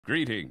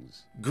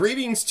Greetings.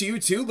 Greetings to you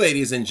too,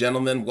 ladies and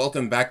gentlemen.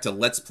 Welcome back to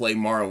Let's Play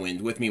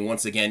Morrowind. With me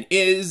once again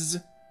is...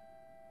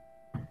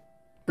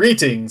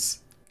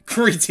 Greetings.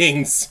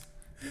 Greetings.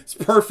 It's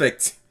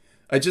perfect.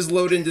 I just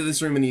load into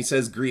this room and he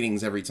says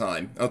greetings every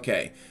time.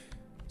 Okay.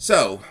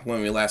 So, when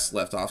we last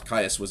left off,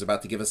 Caius was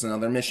about to give us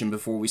another mission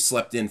before we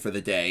slept in for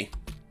the day.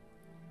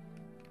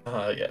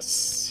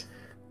 Yes.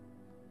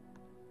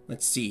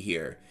 Let's see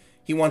here.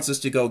 He wants us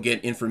to go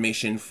get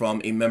information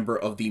from a member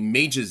of the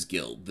Mages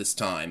Guild this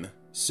time.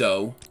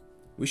 So,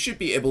 we should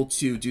be able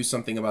to do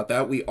something about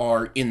that. We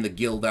are in the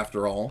guild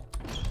after all.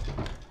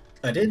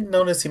 I did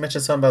notice he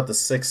mentioned something about the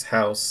 6th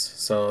house,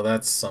 so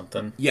that's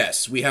something.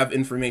 Yes, we have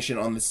information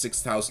on the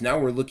 6th house. Now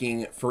we're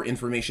looking for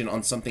information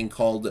on something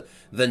called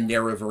the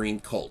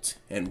Nerevarine Cult,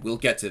 and we'll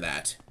get to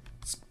that.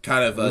 It's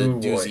kind of a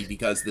doozy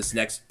because this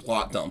next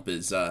plot dump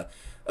is a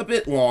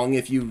bit long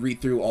if you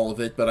read through all of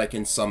it, but I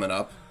can sum it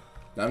up.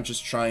 I'm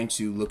just trying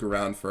to look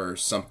around for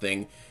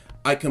something.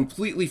 I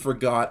completely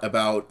forgot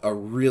about a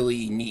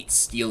really neat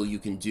steal you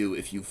can do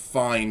if you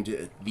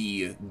find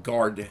the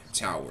guard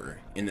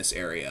tower in this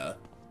area.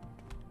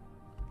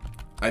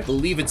 I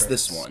believe it's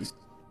this one.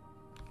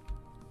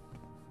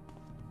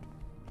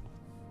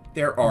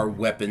 There are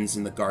weapons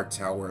in the guard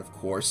tower, of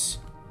course.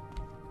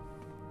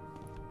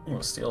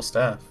 Oh, steel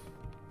staff.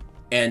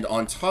 And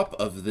on top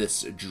of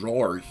this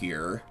drawer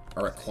here,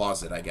 or a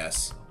closet, I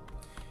guess.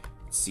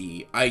 Let's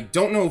see. I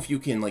don't know if you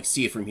can, like,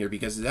 see it from here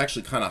because it's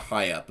actually kind of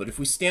high up. But if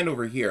we stand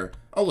over here...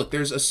 Oh, look,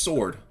 there's a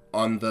sword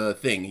on the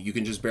thing. You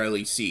can just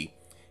barely see.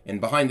 And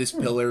behind this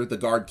pillar, the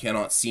guard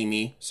cannot see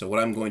me. So what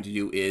I'm going to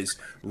do is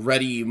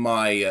ready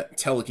my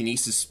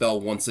telekinesis spell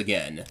once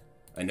again.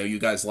 I know you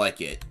guys like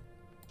it.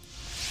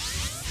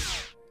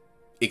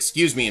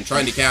 Excuse me, I'm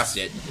trying to cast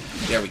it.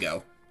 There we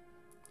go.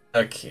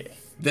 Okay.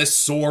 The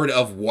Sword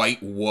of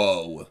White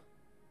Woe.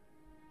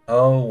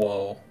 Oh,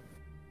 whoa.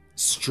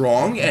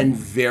 Strong and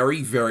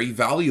very, very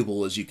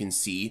valuable, as you can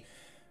see.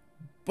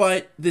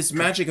 But this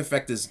magic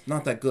effect is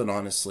not that good,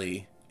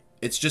 honestly.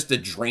 It's just a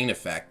drain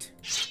effect.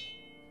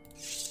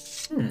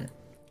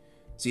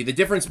 See, the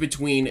difference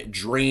between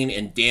drain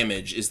and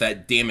damage is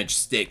that damage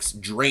sticks.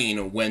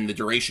 Drain, when the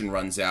duration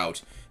runs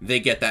out, they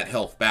get that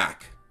health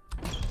back.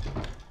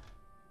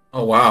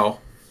 Oh, wow.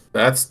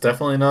 That's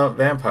definitely not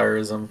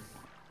vampirism.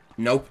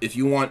 Nope, if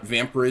you want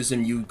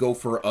vampirism, you go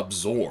for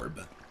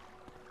absorb.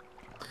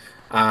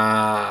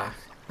 Ah,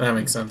 that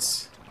makes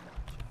sense.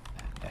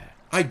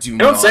 I do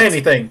not. Don't say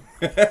anything!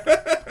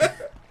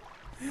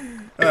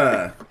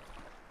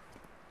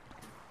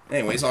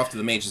 Anyways, off to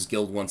the Mages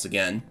Guild once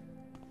again.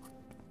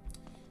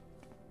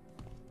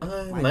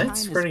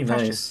 That's pretty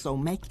precious, nice. So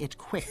make it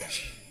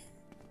quick.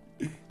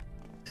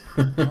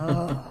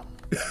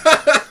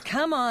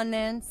 Come on,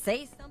 then.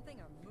 Say something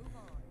or move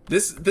on.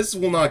 This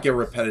will not get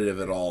repetitive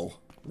at all,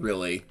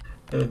 really.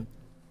 We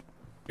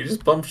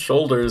just bump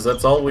shoulders,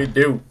 that's all we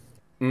do.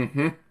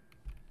 Mm-hmm.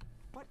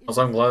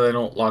 Also, I'm glad they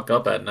don't lock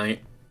up at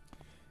night.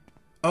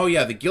 Oh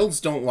yeah, the guilds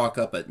don't lock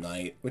up at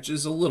night, which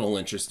is a little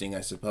interesting,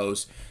 I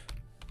suppose.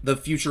 The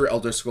future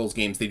Elder Scrolls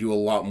games, they do a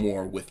lot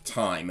more with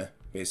time,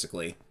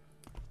 basically.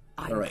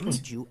 I All right.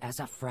 need you as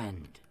a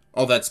friend.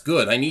 Oh, that's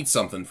good. I need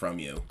something from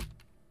you.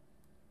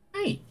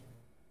 Hey.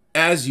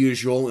 As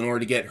usual, in order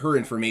to get her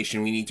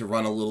information, we need to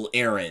run a little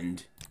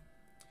errand.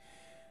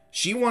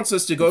 She wants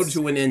us to go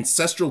to an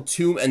ancestral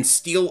tomb and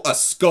steal a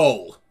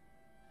skull.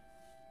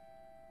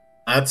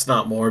 That's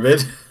not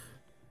morbid.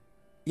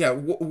 Yeah,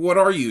 what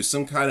are you?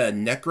 Some kind of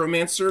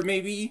necromancer,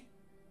 maybe?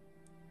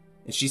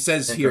 And she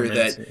says here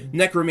that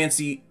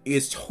necromancy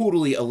is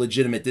totally a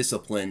legitimate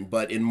discipline,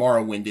 but in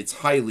Morrowind it's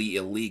highly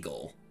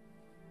illegal.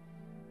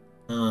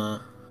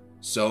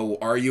 So,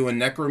 are you a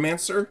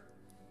necromancer?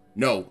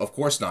 No, of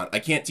course not. I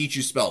can't teach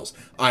you spells.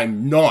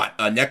 I'm not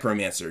a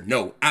necromancer.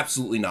 No,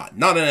 absolutely not.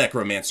 Not a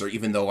necromancer,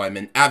 even though I'm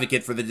an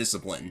advocate for the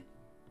discipline.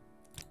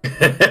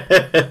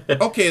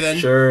 Okay, then.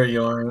 Sure,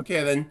 you are.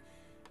 Okay, then.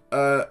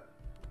 Let's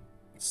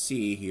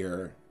see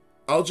here.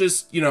 I'll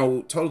just, you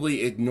know,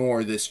 totally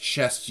ignore this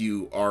chest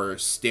you are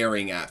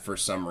staring at for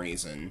some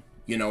reason.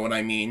 You know what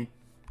I mean?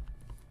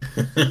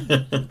 He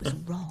was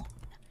wrong.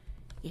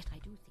 Yet I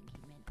do think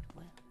he meant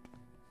well.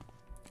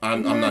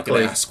 I'm not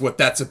gonna ask what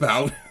that's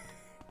about.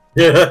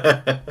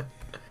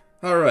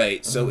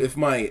 Alright, so if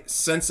my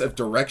sense of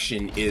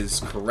direction is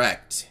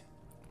correct,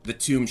 the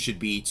tomb should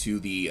be to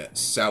the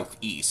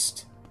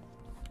southeast.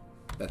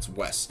 That's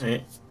west.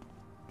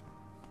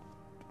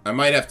 I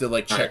might have to,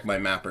 like, check my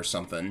map or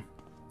something.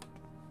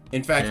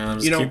 In fact, Yeah,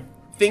 you know,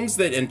 things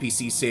that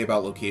NPCs say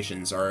about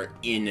locations are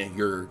in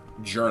your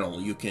journal.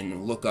 You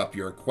can look up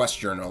your quest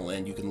journal,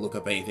 and you can look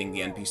up anything the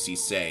NPCs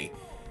say.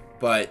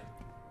 But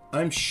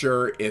I'm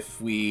sure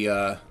if we,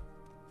 yeah,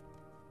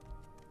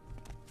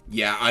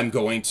 I'm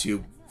going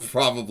to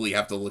probably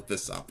have to look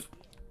this up.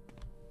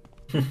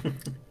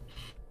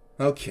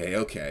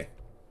 Okay.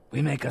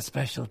 We make a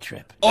special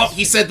trip. Oh,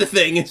 he said the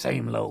thing!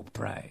 Same low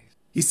price.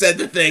 He said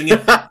the thing!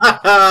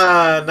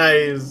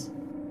 Nice.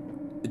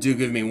 Do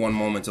give me one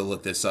moment to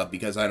look this up,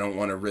 because I don't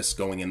want to risk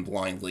going in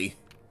blindly.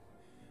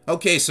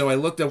 Okay, so I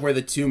looked up where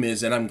the tomb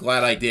is, and I'm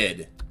glad I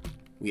did.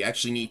 we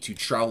actually need to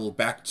travel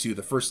back to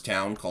the first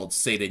town called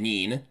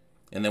Sedanin,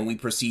 and then we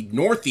proceed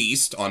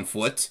northeast on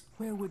foot.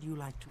 Where would you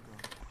like to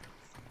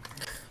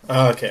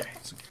go? Okay.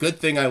 It's a good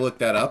thing I looked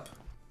that up.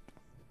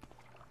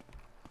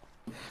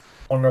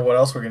 Wonder what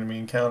else we're going to be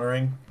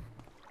encountering.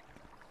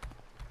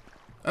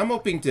 I'm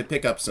hoping to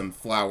pick up some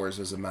flowers,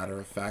 as a matter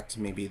of fact.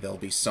 Maybe they'll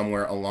be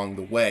somewhere along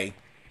the way.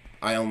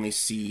 I only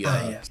see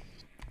Yes.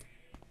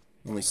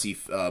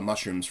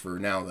 mushrooms for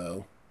now,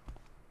 though.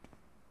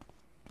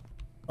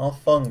 All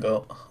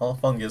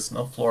fungus,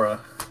 no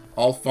flora.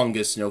 All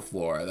fungus, no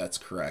flora. That's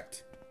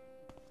correct.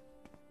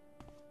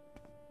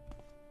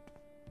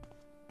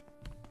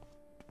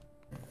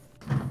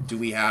 Do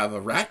we have a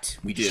rat?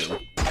 We do.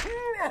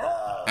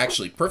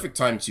 Actually, perfect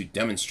time to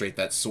demonstrate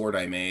that sword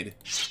I made.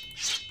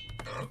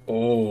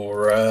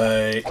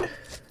 Alright.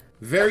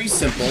 Very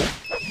simple.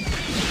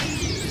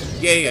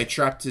 Yay, I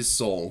trapped his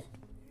soul.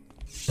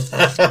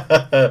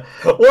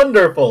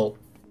 Wonderful!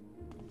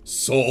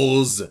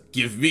 Souls,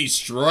 give me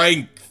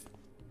strength!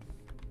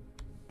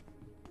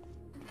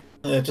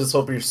 I just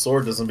hope your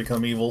sword doesn't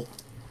become evil.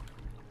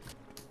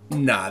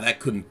 Nah, that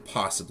couldn't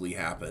possibly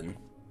happen.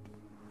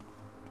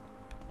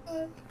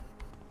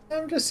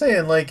 I'm just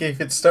saying, like,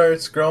 if it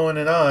starts growing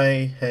an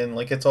eye and,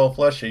 like, it's all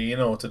fleshy, you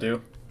know what to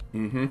do.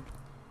 Mm-hmm.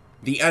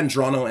 The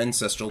Andrano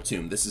Ancestral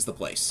Tomb. This is the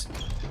place.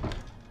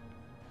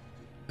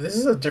 This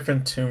is a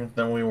different tomb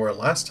than we were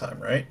last time,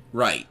 right?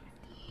 Right.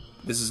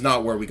 This is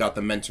not where we got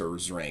the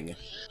Mentor's Ring.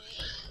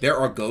 There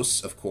are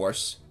ghosts, of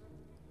course.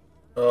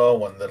 Oh,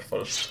 wonderful.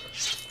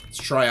 Let's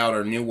try out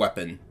our new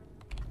weapon.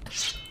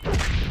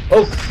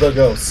 Oh, the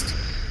ghost.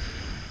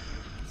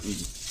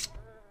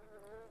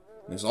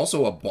 There's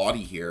also a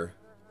body here.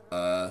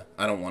 I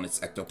don't want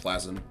its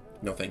ectoplasm.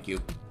 No, thank you.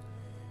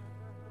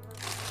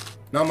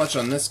 Not much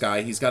on this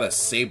guy. He's got a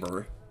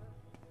saber.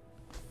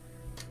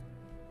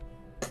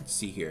 Let's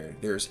see here.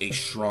 There's a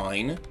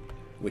shrine,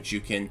 which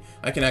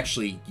I can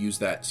actually use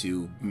that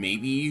to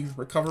maybe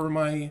recover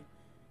my...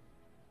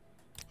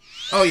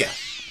 Oh, yeah.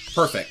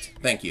 Perfect.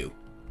 Thank you.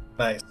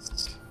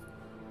 Nice.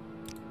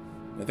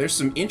 Now, there's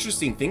some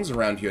interesting things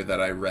around here that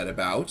I read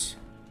about.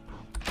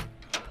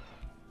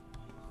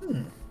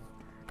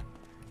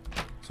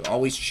 So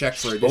always check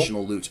for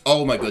additional loot.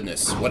 Oh my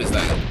goodness, what is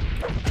that?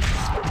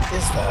 What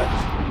is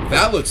that?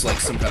 That looks like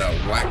some kind of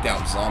whacked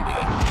out zombie.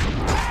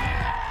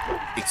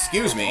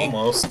 Excuse me.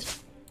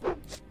 Almost.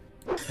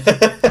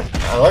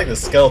 I like the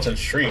skeleton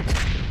shriek.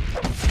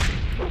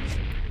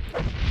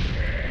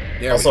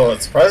 There Also,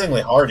 it's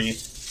surprisingly hardy.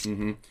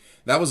 Mm-hmm.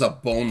 That was a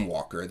bone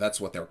walker.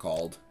 That's what they're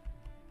called.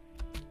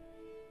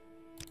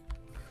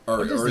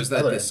 Or is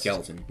that the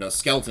skeleton? No,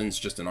 skeleton's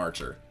just an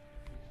archer.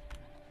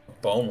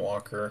 Bone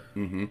walker.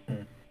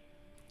 Mm-hmm.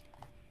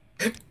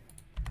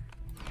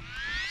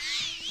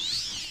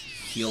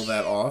 Heal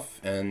that off,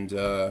 and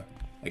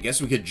I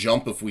guess we could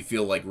jump if we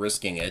feel like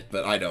risking it,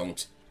 but I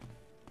don't.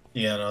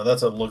 Yeah, no,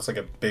 looks like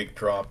a big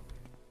drop.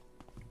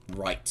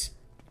 Right.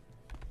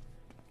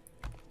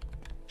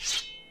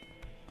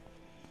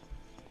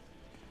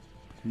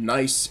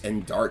 Nice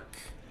and dark.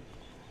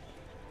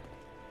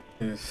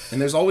 Oof.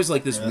 And there's always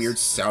like this weird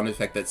sound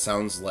effect that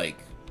sounds like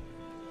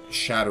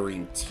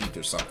shattering teeth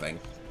or something.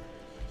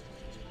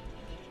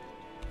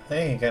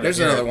 Hey, there's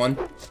another one.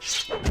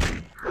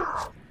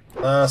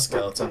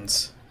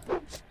 Skeletons.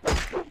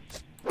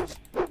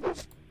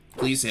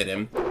 Please hit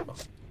him.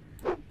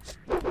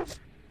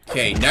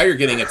 Okay, now you're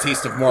getting a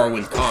taste of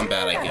Morrowind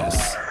combat, I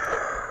guess.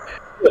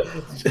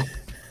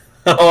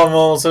 Oh, I'm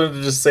almost going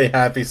to just say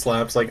happy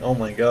slaps, like, oh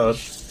my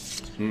gosh.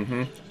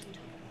 Mm-hmm.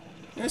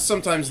 And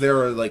sometimes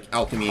there are, like,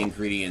 alchemy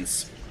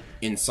ingredients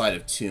inside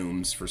of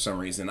tombs for some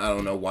reason. I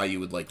don't know why you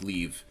would, like,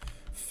 leave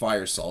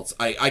fire salts.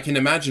 I can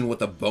imagine what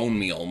the bone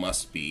meal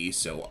must be,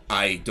 so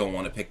I don't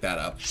want to pick that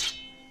up.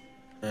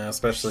 Yeah,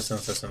 especially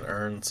since it's in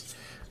urns.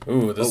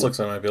 Ooh, this looks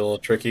like it might be a little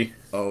tricky.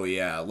 Oh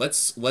yeah,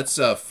 let's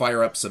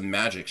fire up some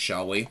magic,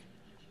 shall we?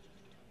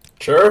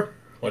 Sure.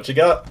 What you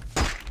got?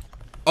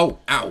 Oh,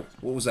 ow!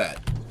 What was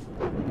that?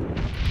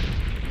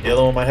 The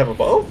other one might have a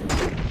bow.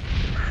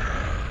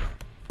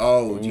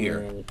 Oh dear.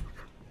 Ooh.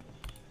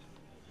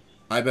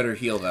 I better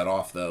heal that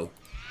off though.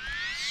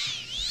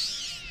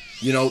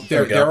 You know,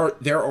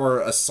 there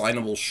are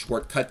assignable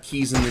shortcut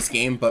keys in this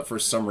game, but for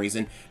some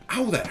reason,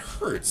 ow, that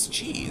hurts.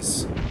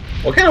 Jeez.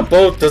 What kind of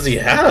bow does he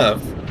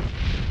have?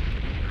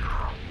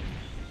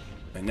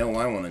 I know,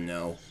 I want to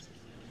know.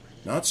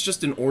 No, it's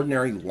just an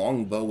ordinary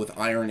longbow with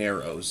iron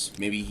arrows.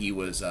 Maybe he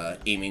was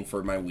aiming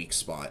for my weak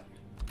spot.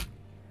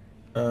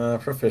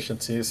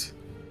 Proficiencies.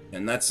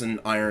 And that's an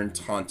iron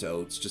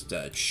tonto. It's just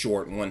a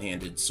short,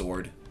 one-handed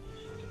sword.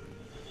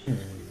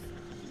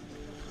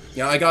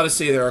 Yeah, I gotta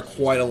say there are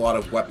quite a lot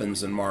of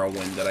weapons in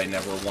Morrowind that I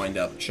never wind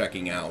up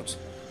checking out.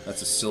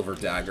 That's a silver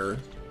dagger.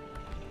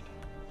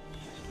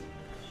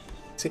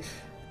 See,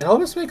 it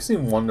always makes me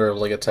wonder of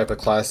like a type of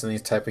class in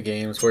these type of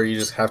games where you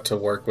just have to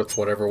work with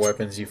whatever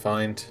weapons you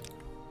find.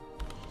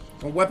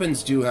 Well,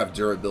 weapons do have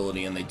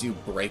durability and they do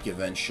break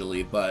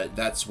eventually, but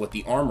that's what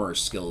the armor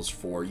skill is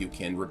for. You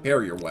can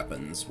repair your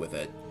weapons with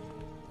it.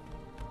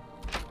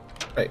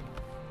 Right.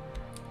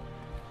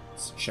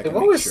 Let's check and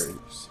I've make always- sure.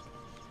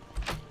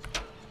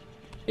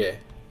 Yeah.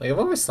 Like, I've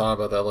always thought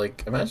about that.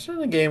 Like,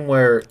 imagine a game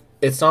where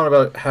it's not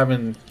about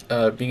having,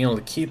 being able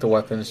to keep the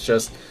weapons,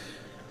 just,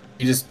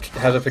 you just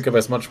have to pick up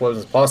as much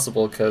weapons as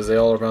possible, because they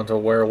all are bound to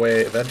wear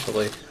away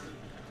eventually.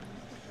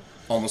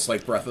 Almost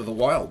like Breath of the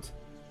Wild.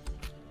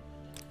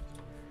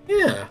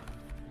 Yeah.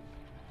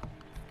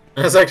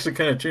 That's actually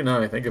kind of true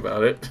now I think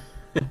about it.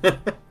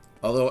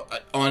 Although,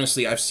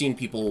 honestly, I've seen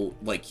people,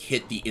 like,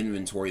 hit the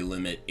inventory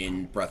limit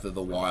in Breath of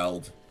the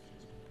Wild.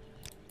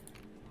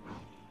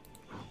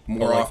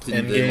 More Like, often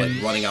than, endgame?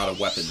 like, running out of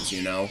weapons,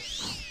 you know?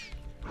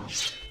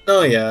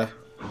 Oh, yeah.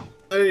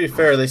 To be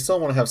fair, they still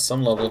want to have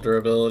some level of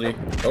durability.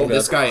 Oh, Oh,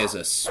 this God. guy is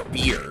a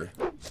spear.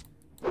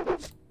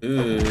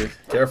 Ooh,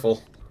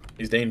 careful.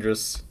 He's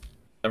dangerous.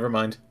 Never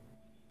mind.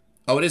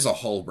 Oh, it is a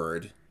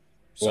halberd.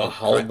 Well, a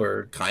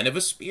halberd. Kind of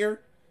a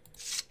spear?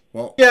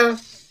 Well, Yeah.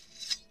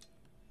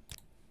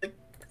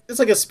 It's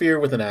like a spear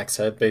with an axe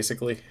head,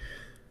 basically.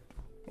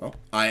 well,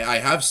 I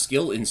have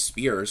skill in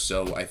spears,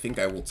 so I think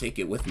I will take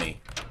it with me.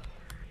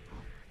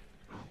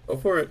 Go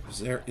for it.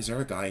 Is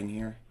there a guy in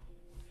here?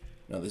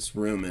 No, this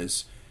room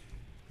is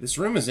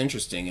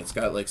interesting. It's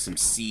got like some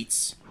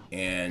seats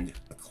and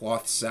a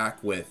cloth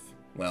sack with,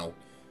 well,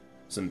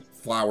 some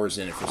flowers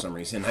in it for some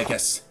reason. I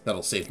guess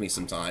that'll save me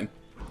some time.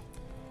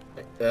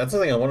 That's the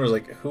thing I wonder, is,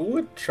 like, who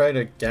would try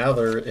to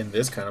gather in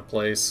this kind of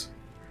place?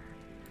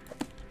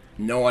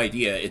 No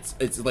idea.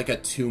 It's like a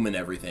tomb and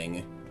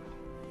everything.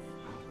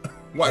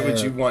 Why would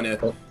Yeah. you want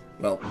to?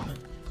 Well,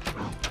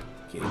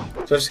 okay.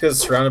 Just because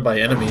it's surrounded by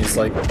enemies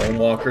like bone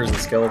walkers and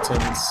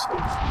skeletons.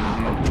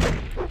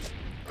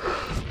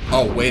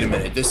 Oh, wait a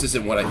minute. This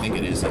isn't what I think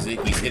it is it?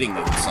 He's hitting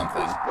me with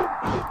something.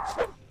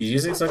 He's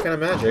using some kind of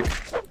magic.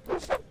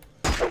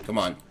 Come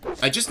on.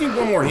 I just need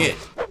one more hit.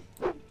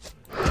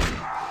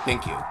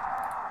 Thank you.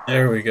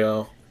 There we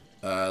go.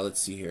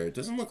 Let's see here. It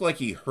doesn't look like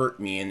he hurt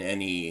me in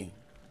any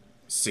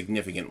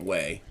significant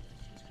way.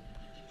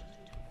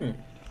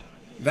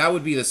 That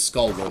would be the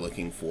skull we're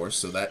looking for,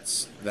 so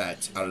that's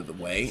that out of the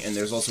way. And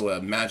there's also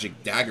a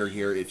magic dagger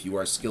here if you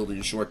are skilled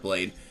in short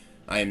blade.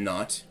 I am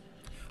not.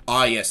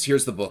 Ah, yes,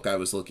 here's the book I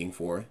was looking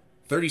for.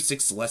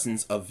 36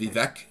 Lessons of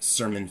Vivek,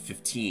 Sermon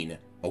 15.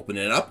 Open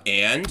it up,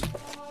 and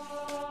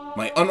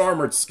my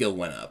unarmored skill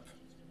went up.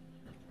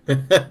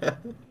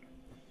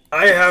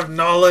 I have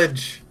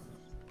knowledge!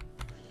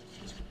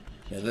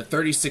 Now, the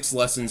 36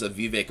 Lessons of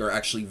Vivek are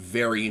actually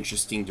very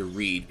interesting to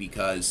read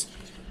because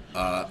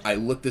I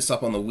looked this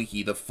up on the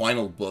wiki. The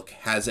final book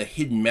has a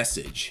hidden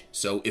message.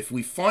 So if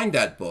we find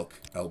that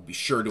book, I'll be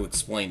sure to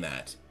explain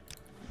that.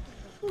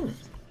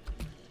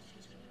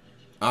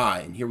 Ah,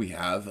 and here we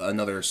have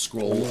another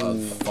scroll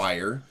of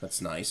fire.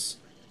 That's nice.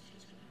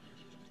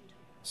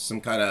 Some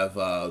kind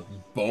of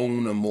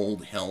bone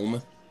mold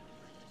helm.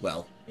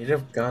 Well,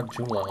 Native God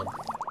Julan.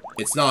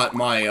 it's not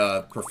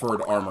my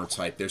preferred armor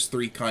type. There's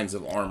 3 kinds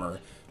of armor.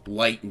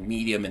 Light,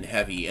 medium, and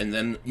heavy. And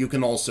then you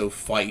can also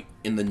fight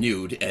in the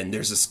nude, and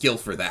there's a skill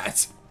for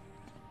that.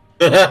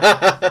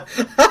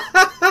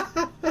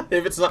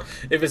 If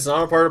it's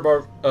not a part of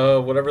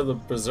our whatever the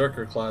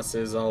Berserker class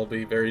is, I'll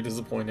be very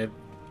disappointed.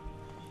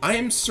 I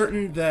am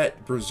certain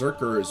that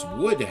Berserkers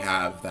would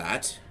have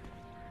that.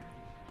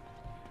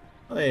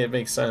 Hey, it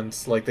makes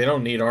sense. Like, they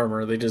don't need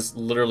armor, they just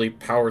literally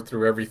power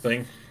through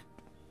everything.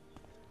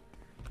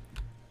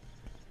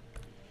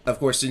 Of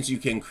course, since you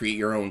can create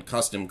your own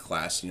custom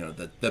class, you know,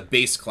 the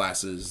base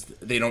classes,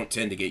 they don't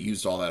tend to get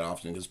used all that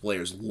often because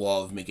players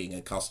love making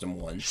a custom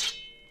one.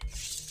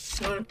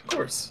 Of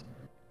course.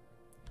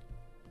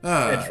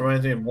 Ah, It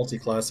reminds me of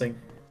multi-classing.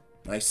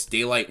 nice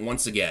daylight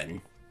once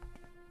again.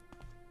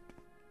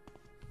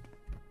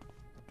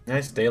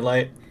 Nice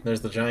daylight.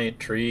 There's the giant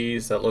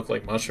trees that look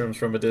like mushrooms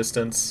from a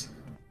distance.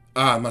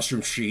 Ah,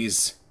 mushroom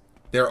trees.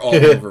 They're all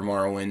over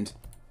Morrowind.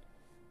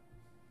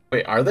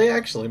 Wait, are they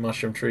actually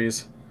mushroom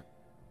trees?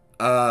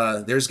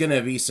 There's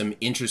gonna be some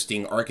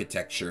interesting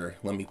architecture,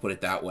 let me put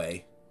it that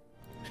way.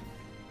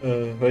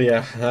 But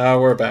yeah,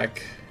 we're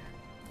back.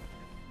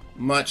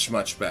 Much,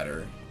 much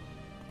better.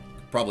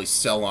 Probably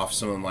sell off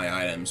some of my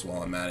items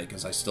while I'm at it,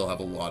 because I still have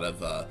a lot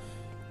of,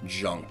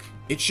 junk.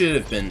 It should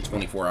have been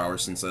 24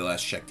 hours since I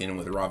last checked in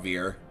with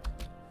Ravir.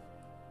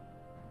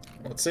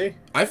 Let's see.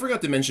 I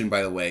forgot to mention,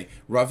 by the way,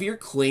 Ravir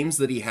claims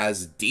that he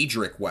has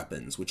Daedric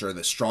weapons, which are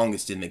the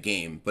strongest in the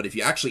game, but if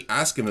you actually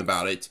ask him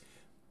about it,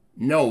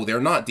 no,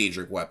 they're not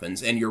Daedric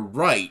weapons, and you're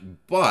right,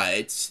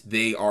 but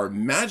they are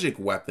magic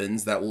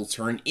weapons that will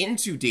turn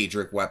into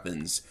Daedric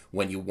weapons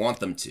when you want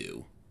them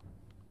to.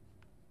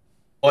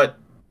 What?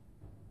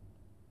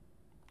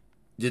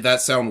 Did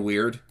that sound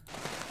weird?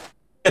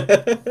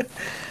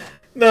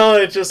 No,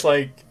 it's just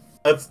like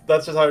that's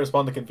just how I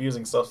respond to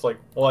confusing stuff. It's like,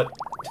 what?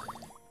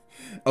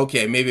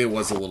 Okay, maybe it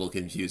was a little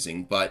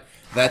confusing, but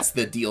that's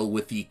the deal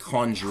with the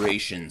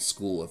Conjuration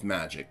school of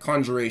magic.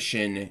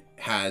 Conjuration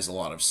has a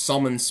lot of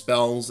summon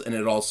spells, and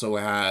it also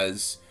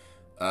has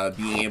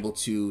being able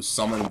to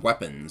summon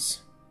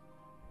weapons.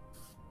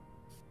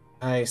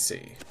 I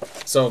see.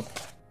 So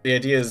the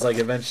idea is like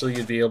eventually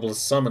you'd be able to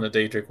summon a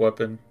Daedric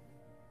weapon.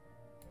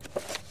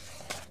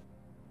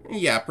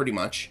 Yeah, pretty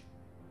much.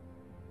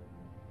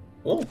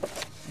 Cool.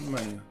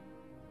 What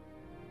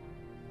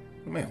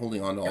am I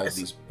holding on to all of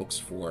these books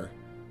for?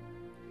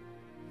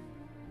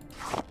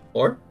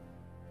 Lore?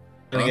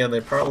 And again,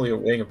 they probably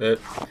weighing a bit.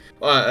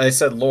 Well, I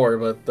said lore,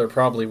 but they're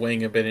probably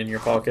weighing a bit in your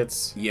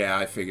pockets. Yeah,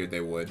 I figured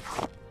they would.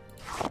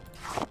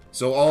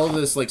 So all of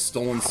this, like,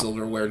 stolen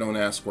silverware, don't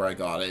ask where I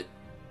got it.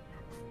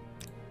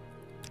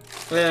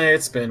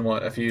 It's been,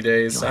 what, a few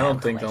days? I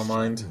don't think they'll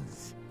mind.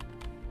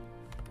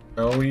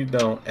 No, you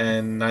don't,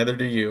 and neither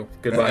do you.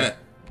 Goodbye.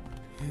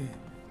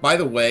 By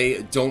the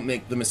way, don't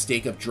make the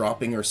mistake of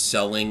dropping or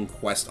selling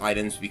quest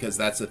items, because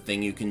that's a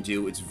thing you can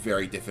do. It's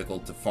very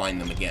difficult to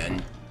find them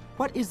again.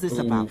 What is this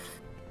about?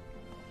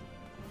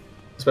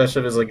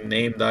 Especially if it's like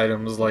named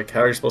items, like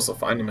how are you supposed to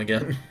find them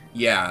again?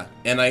 Yeah,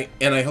 and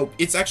I hope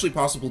it's actually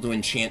possible to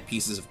enchant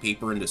pieces of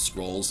paper into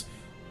scrolls.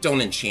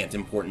 Don't enchant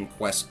important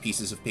quest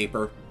pieces of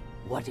paper.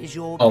 What is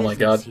your Oh my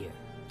god. here?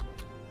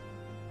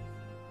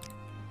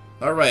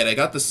 Alright, I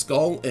got the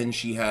skull, and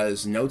she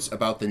has notes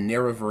about the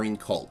Nerevarine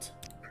cult.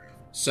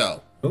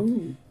 So,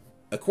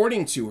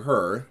 according to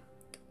her,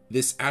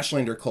 this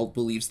Ashlander cult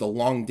believes the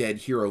long-dead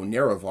hero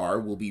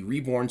Nerevar will be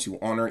reborn to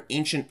honor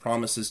ancient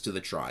promises to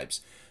the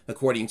tribes.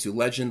 According to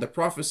legend, the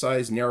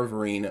prophesied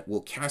Nerevarine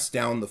will cast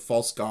down the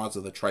false gods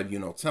of the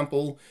Tribunal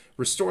temple,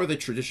 restore the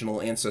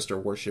traditional ancestor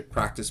worship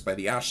practiced by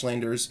the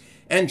Ashlanders,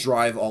 and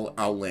drive all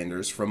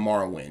Outlanders from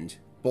Morrowind.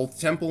 Both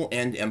Temple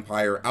and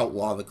Empire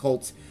outlaw the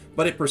cult,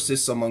 but it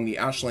persists among the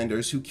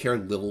Ashlanders who care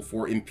little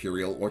for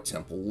Imperial or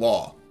Temple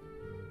law.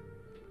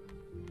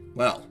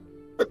 Well.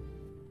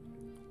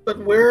 But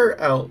we're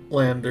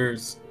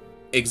Outlanders.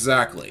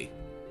 Exactly.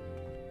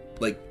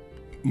 Like,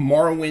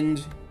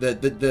 Morrowind,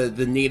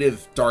 the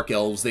native Dark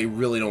Elves, they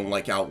really don't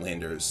like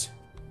Outlanders.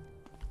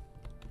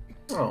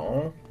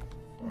 Oh.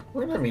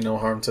 Well, that mean no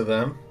harm to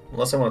them.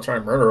 Unless they want to try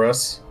and murder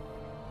us.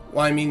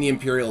 Well, I mean, the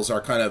Imperials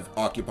are kind of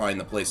occupying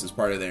the place as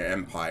part of their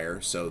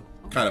empire, so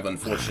kind of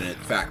unfortunate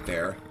fact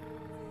there.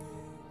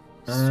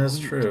 That's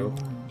true.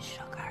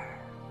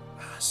 Sugar.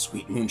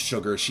 Sweet moon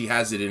sugar, she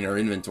has it in her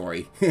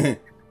inventory. So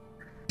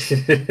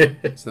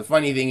the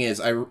funny thing is,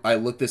 I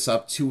looked this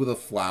up. 2 of the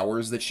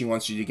flowers that she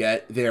wants you to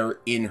get, they're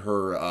in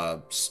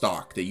her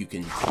stock that you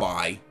can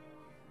buy.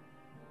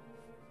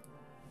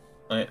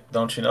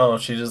 Don't you know?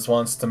 She just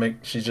wants to make.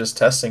 She's just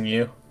testing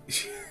you.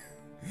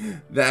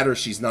 That, or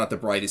she's not the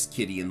brightest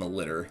kitty in the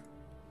litter.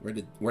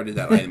 Where did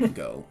that item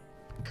go?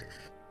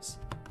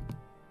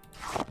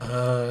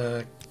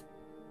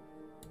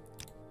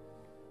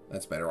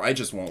 That's better. I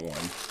just want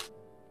one.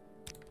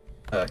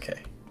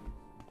 Okay.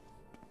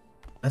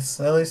 That's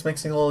at least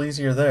makes it a little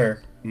easier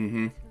there.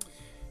 Mm-hmm.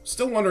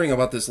 Still wondering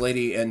about this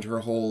lady and her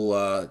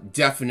whole,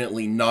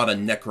 definitely not a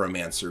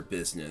necromancer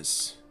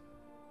business.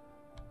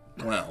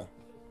 Well.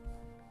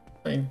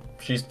 I mean,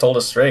 she's told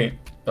us straight.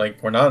 Like,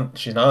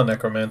 she's not a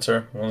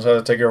necromancer. We'll just have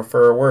to take her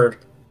for her word.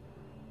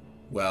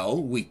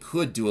 Well, we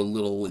could do a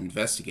little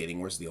investigating.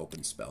 Where's the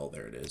open spell?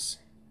 There it is.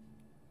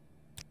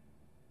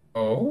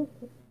 Oh?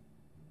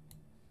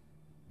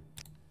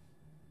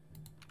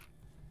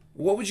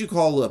 What would you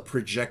call a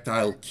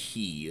projectile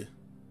key?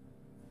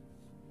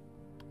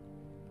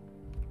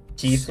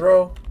 Key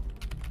throw?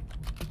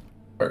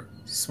 Or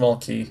small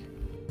key.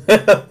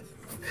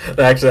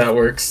 Actually, that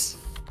works.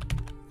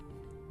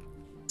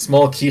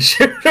 Small key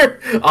shooter?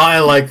 I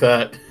like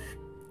that.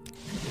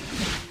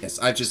 Yes,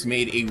 I just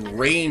made a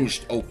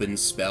ranged open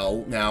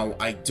spell. Now,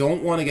 I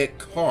don't want to get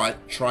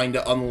caught trying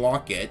to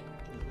unlock it.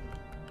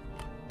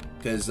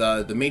 Because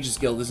the Mages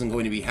Guild isn't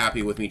going to be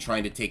happy with me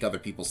trying to take other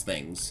people's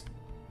things.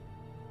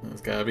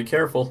 Just gotta be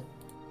careful.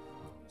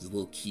 There's a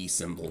little key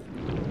symbol.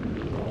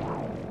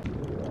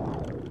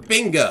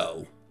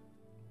 Bingo!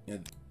 Yeah,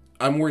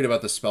 I'm worried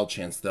about the spell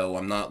chance, though.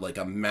 I'm not, like,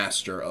 a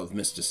master of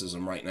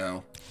mysticism right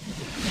now.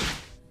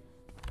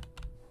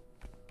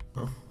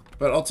 Oh.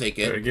 But I'll take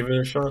it. Better give it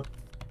a shot.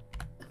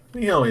 You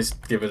can always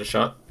give it a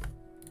shot.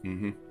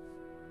 Mm-hmm.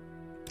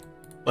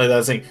 Like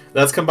that's thing.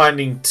 That's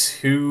combining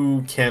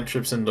 2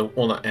 cantrips into,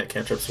 well, not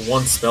cantrips,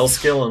 1 spell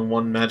skill and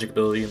 1 magic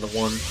ability into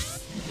 1.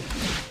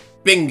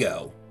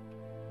 Bingo!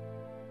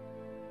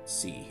 Let's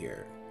see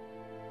here.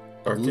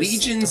 Darkest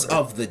Legions Dark.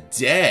 of the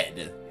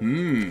Dead.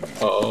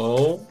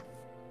 Oh.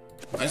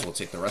 Might as well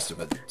take the rest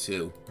of it,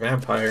 too.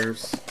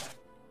 Vampires.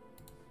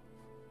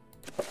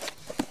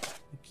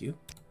 Thank you.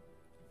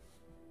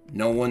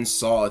 No one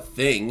saw a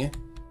thing.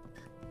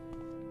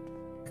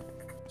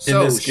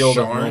 So, this guild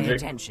of Sean, My magic.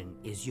 attention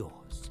is yours.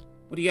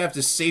 what do you have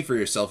to say for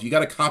yourself? You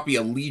got a copy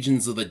of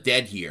Legions of the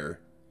Dead here.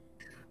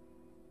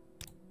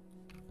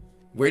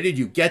 Where did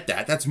you get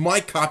that? That's my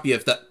copy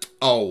of the...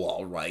 Oh,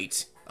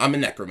 alright. I'm a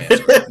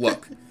necromancer.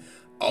 Look,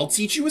 I'll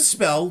teach you a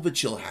spell,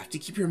 but you'll have to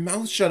keep your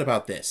mouth shut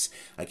about this.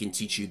 I can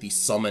teach you the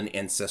Summon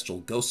Ancestral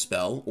Ghost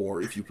spell,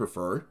 or if you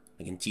prefer,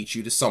 I can teach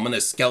you to summon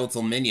a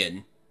skeletal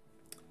minion.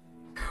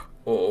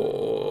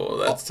 Oh,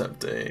 that's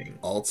tempting.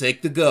 I'll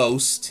take the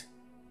Ghost.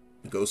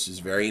 The Ghost is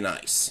very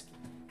nice.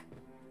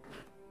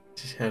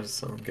 She has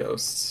some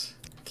ghosts.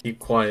 Keep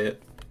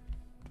quiet.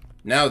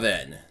 Now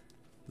then,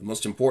 the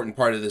most important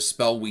part of this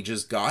spell we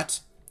just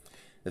got.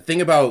 The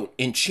thing about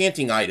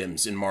enchanting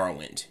items in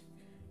Morrowind,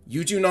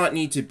 you do not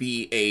need to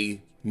be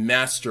a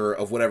master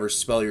of whatever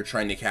spell you're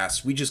trying to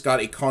cast. We just got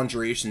a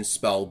conjuration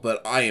spell,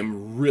 but I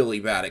am really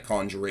bad at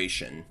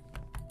conjuration.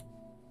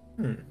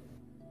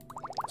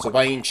 So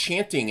by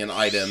enchanting an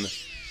item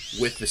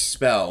with the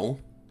spell,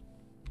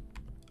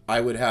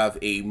 I would have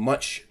a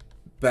much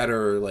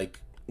better, like,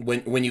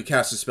 when you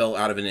cast a spell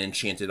out of an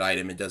enchanted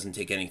item, it doesn't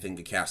take anything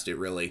to cast it,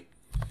 really.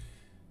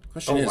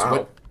 Question is,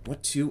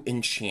 what to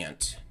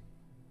enchant?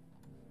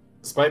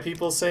 Despite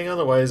people saying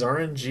otherwise,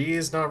 RNG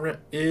is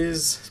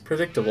is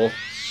predictable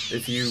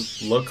if you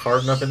look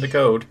hard enough into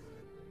code.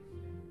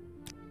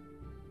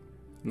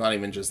 Not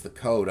even just the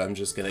code, I'm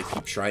just gonna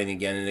keep trying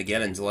again and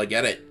again until I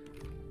get it.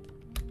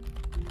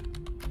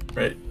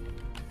 Right.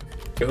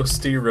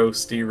 Ghosty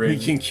roasty ring.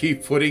 We can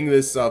keep putting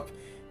this up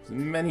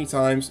many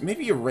times.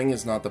 Maybe a ring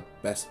is not the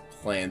best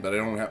plan, but I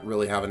don't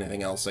really have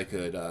anything else I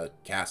could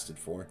cast it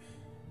for.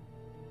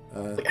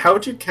 How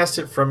would you cast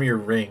it from your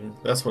ring?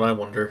 That's what I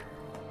wonder.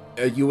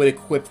 You would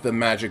equip the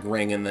magic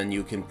ring, and then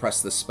you can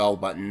press the spell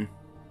button.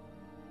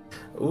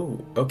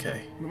 Ooh,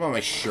 okay. What about my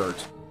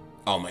shirt?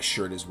 Oh, my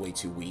shirt is way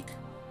too weak.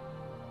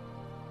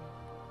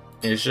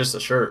 It's just a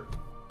shirt.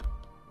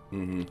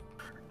 Mm-hmm.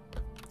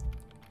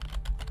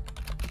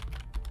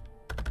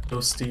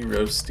 Ghosty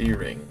roasty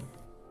ring.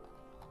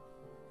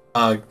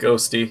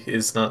 Ghosty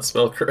is not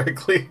spelled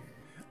correctly.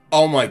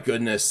 Oh my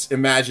goodness.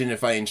 Imagine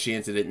if I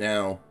enchanted it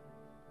now.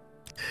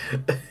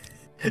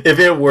 If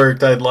it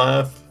worked, I'd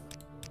laugh.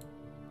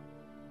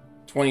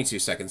 22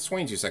 seconds.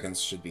 22 seconds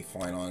should be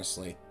fine,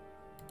 honestly.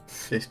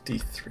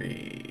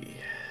 53.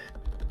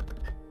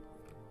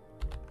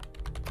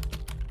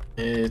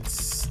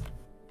 It's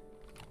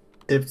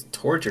tipped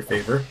towards your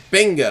favor.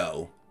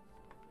 Bingo!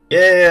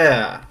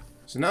 Yeah!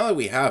 So now that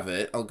we have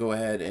it, I'll go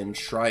ahead and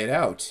try it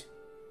out.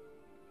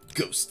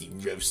 Ghosty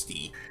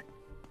roasty.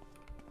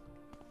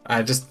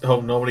 I just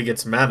hope nobody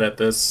gets mad at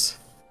this.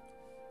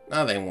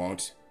 No, they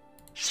won't.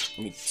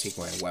 Let me take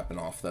my weapon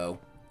off, though.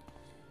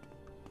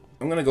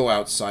 I'm gonna go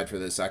outside for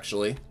this,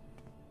 actually.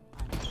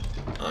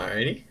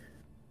 Alrighty.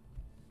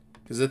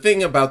 Because the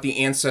thing about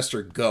the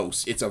Ancestor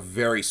Ghost, it's a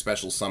very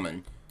special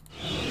summon.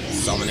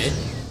 Summon it.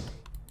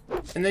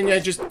 And then I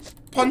just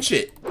punch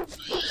it.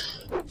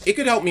 It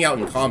could help me out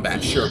in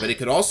combat, sure, but it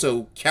could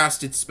also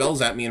cast its spells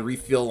at me and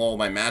refill all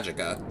my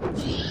magicka.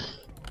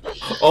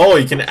 Oh,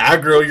 you can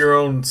aggro your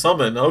own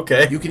summon,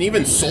 okay. You can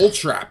even soul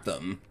trap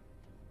them.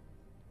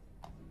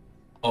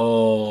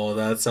 Oh,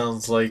 that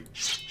sounds like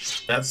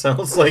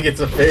it's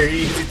a very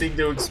easy thing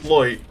to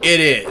exploit. It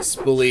is,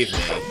 believe me.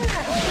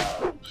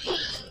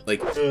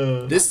 Like,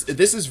 this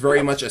is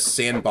very much a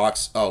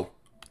sandbox. Oh,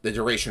 the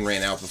duration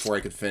ran out before I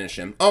could finish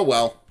him. Oh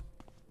well.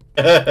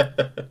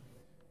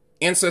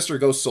 Ancestor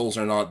Ghost Souls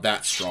are not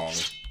that strong.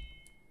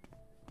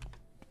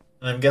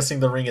 I'm guessing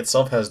the ring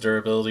itself has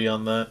durability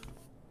on that.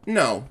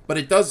 No, but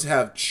it does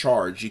have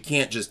charge. You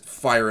can't just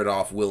fire it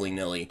off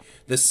willy-nilly.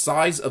 The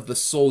size of the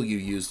soul you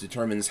use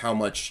determines how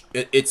much...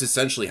 It's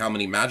essentially how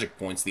many magic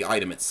points the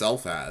item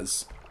itself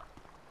has.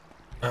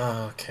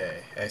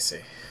 Okay, I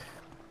see.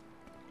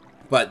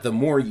 But the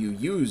more you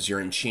use your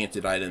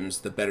enchanted items,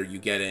 the better you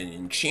get in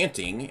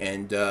enchanting,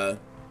 and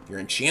your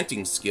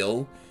enchanting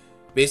skill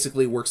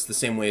basically works the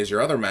same way as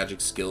your other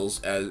magic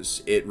skills,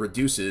 as it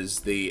reduces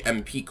the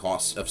MP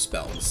cost of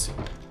spells.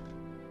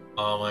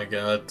 Oh my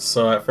god.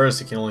 So at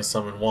first you can only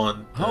summon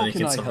one, and then you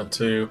can summon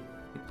two.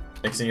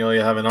 Next thing you know,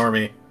 you have an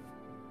army.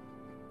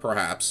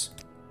 Perhaps.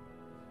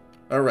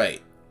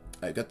 Alright.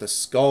 I got the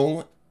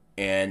skull,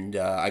 and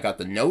I got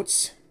the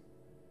notes.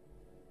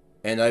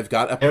 And I've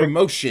got a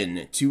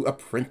promotion to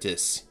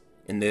apprentice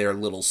in their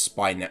little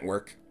spy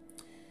network.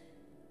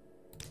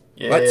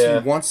 Yeah. But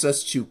he wants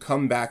us to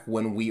come back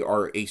when we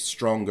are a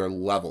stronger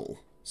level.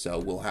 So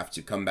we'll have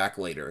to come back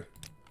later.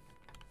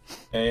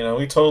 Yeah, you know,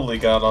 we totally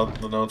got all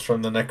the notes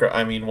from the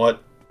I mean,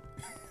 what?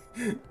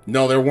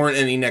 No, there weren't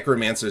any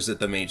necromancers at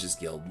the Mages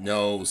Guild.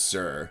 No,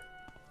 sir.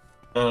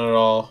 Not at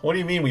all. What do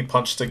you mean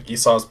you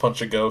saw us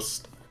punch a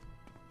ghost?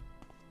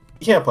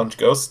 You can't punch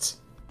ghosts.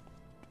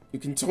 You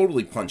can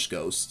totally punch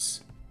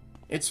ghosts.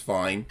 It's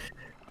fine.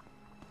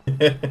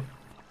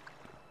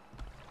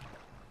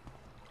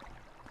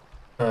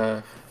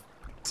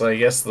 So I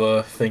guess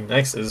the thing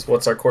next is,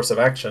 what's our course of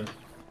action?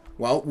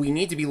 Well, we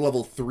need to be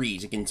level 3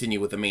 to continue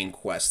with the main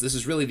quest. This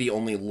is really the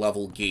only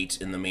level gate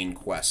in the main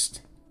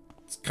quest.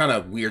 It's kind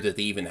of weird that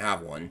they even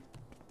have one.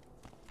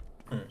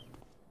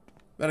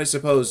 But I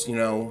suppose, you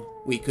know,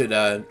 we could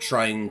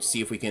try and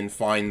see if we can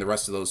find the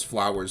rest of those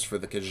flowers for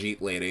the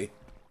Khajiit lady.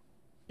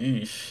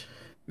 Eesh.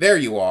 There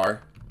you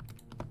are.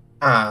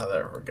 Ah,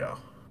 there we go.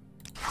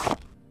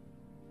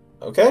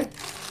 Okay.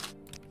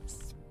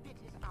 Spit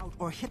it out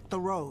or hit the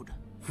road.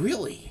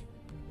 Really?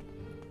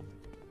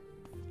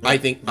 I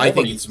think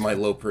it's my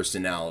low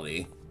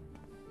personality.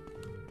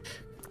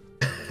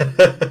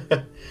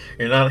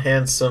 You're not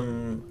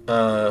handsome,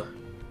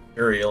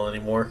 Uriel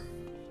anymore.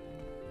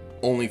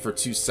 Only for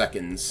 2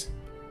 seconds.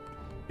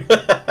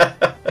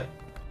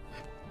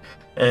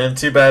 And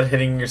too bad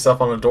hitting yourself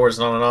on a door is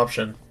not an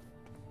option.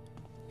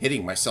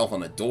 Hitting myself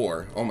on a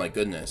door. Oh my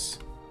goodness.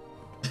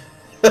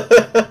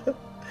 I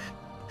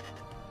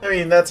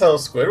mean, that's how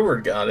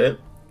Squidward got it.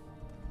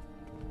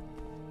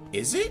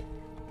 Is it?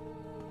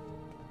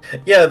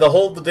 Yeah, the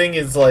whole thing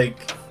is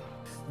like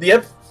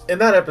in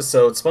that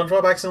episode,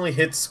 SpongeBob accidentally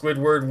hits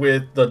Squidward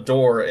with the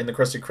door in the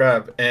Krusty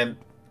Krab, and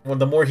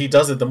the more he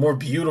does it, the more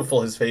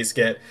beautiful his face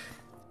gets.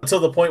 Until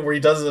the point where he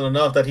does it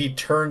enough that he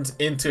turns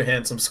into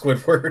handsome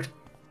Squidward.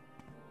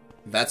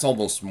 That's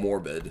almost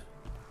morbid.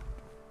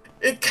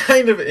 It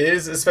kind of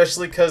is,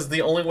 especially because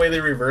the only way they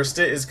reversed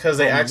it is because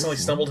they accidentally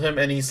stumbled him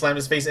and he slammed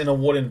his face in a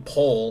wooden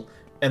pole,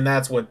 and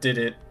that's what did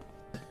it.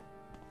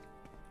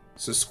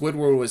 So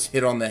Squidward was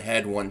hit on the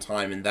head one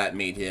time, and that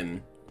made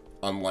him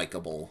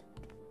unlikable.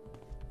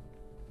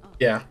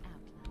 Yeah.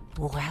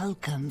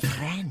 Welcome,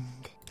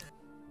 friend.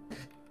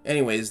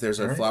 Anyways, there's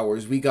our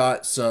flowers. We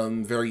got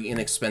some very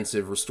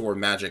inexpensive restore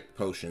magic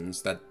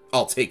potions. That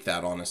I'll take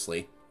that,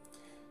 honestly.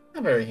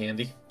 Not very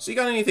handy. So you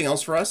got anything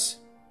else for us?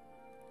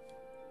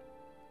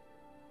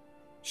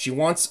 She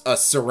wants a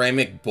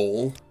ceramic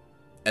bowl,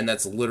 and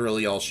that's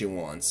literally all she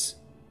wants.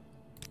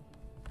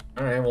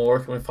 Alright, well, where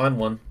can we find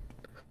one?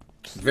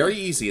 Very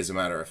easy, as a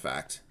matter of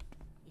fact.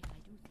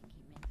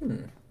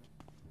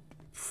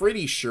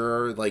 Pretty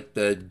sure, like,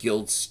 the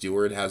guild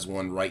steward has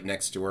one right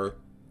next to her.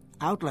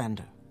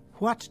 Outlander,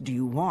 what do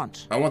you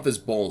want? I want this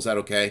bowl. Is that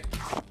okay?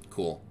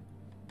 Cool.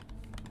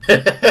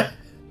 That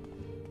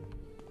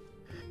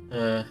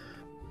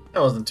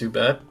wasn't too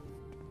bad.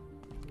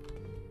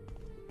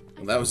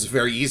 Well, that was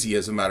very easy,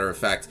 as a matter of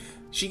fact.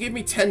 She gave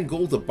me 10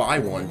 gold to buy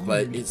one,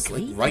 but it's,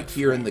 like, right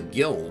here in the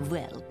guild.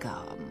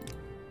 Welcome.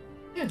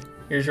 Yeah,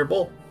 here's your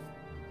bowl.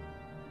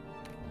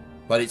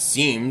 But it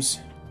seems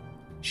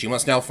she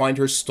must now find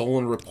her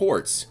stolen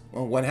reports.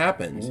 Well, what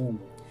happened? Ooh.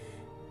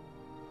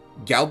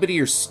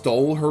 Galbadier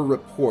stole her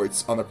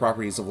reports on the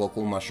properties of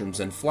local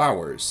mushrooms and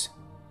flowers.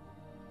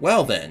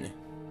 Well then,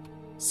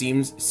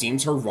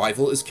 seems her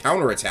rival is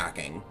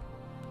counterattacking.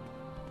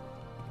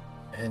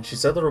 And she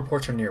said the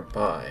reports are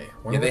nearby.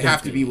 Where Yeah, would they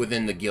have to be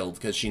within the guild,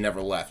 because she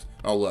never left.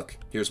 Oh look,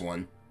 here's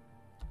one.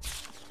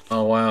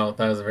 Oh wow,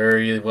 that was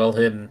very well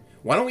hidden.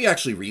 Why don't we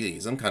actually read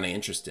these? I'm kind of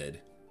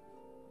interested.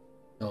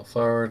 Yellow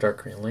flower,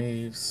 dark green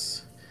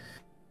leaves.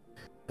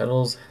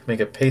 Petals make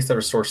a paste that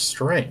restores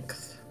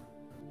strength.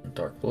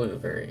 Dark blue,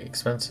 very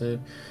expensive.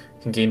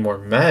 Can gain more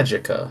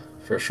magicka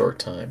for a short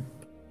time.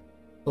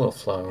 Little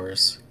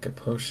flowers, good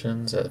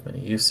potions, have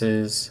many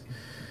uses.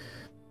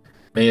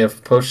 May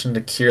have potion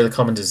to cure the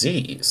common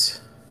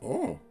disease.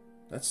 Oh,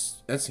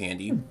 that's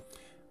handy.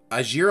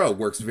 Ajira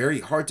works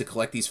very hard to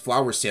collect these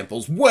flower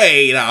samples.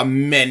 Wait a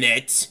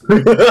minute!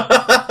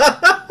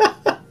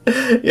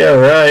 Yeah,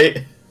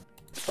 right.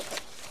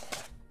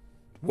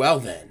 Well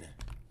then,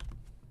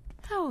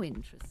 How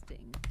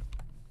interesting.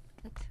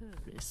 A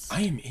tourist.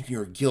 I am in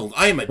your guild.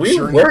 I am a We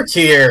journey. work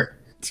here.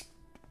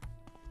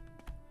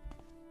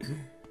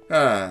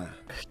 Ah.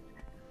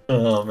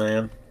 Oh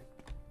man.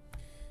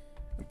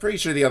 I'm pretty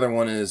sure the other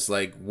one is,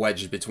 like,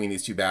 wedged between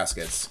these two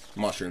baskets.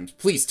 Mushrooms.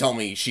 Please tell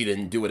me she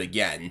didn't do it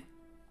again.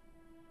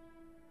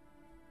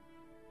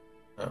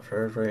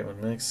 First rate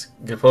when mixed.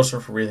 Good potion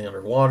for breathing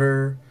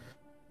underwater.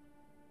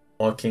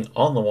 Walking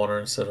on the water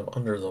instead of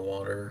under the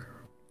water.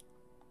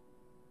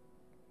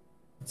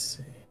 Let's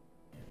see.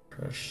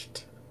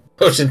 Crushed.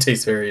 Potion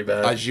tastes very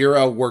bad.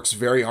 Ajira works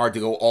very hard to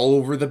go all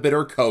over the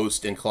Bitter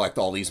Coast and collect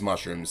all these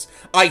mushrooms.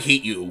 I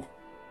hate you.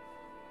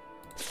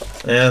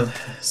 And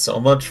so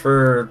much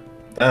for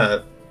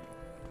that.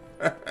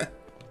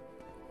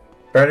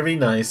 Try to be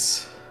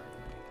nice.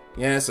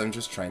 Yes, I'm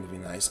just trying to be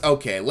nice.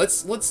 Okay,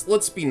 let's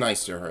be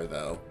nice to her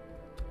though.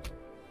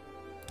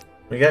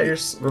 We got your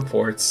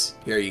reports.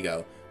 Here you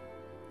go.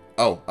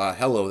 Oh,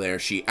 hello there.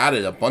 She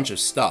added a bunch of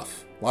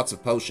stuff. Lots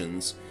of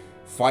potions.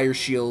 Fire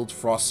shield,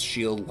 frost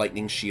shield,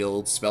 lightning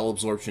shield, spell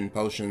absorption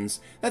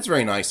potions. That's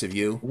very nice of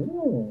you.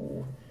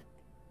 Ooh.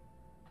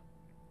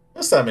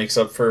 Guess that makes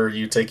up for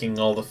you taking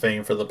all the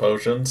fame for the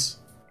potions.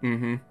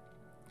 Mm-hmm.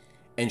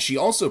 And she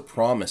also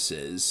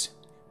promises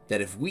that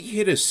if we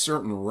hit a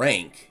certain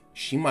rank,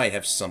 she might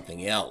have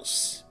something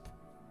else.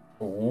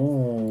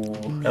 Ooh.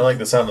 I like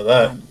the sound of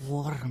that.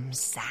 Warm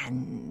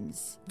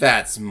sands.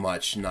 That's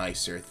much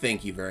nicer.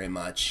 Thank you very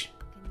much.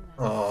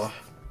 Aw.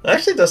 That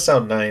actually does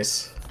sound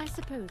nice. I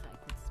suppose I could spare.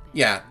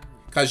 Yeah,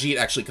 Khajiit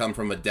actually come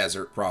from a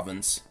desert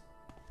province.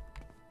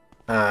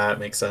 Ah, it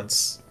makes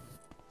sense.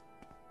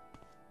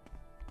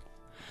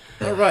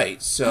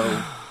 Alright,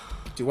 so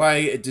do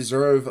I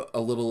deserve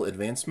a little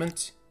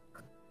advancement?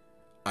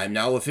 I'm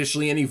now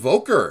officially an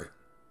evoker.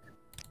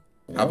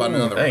 How about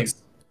another thanks.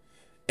 one?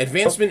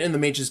 Advancement in the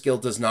Mages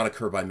Guild does not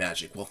occur by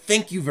magic. Well,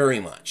 thank you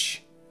very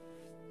much.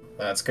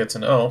 That's good to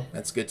know.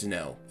 That's good to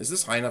know. Is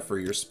this high enough for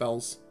your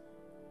spells?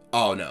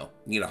 Oh, no.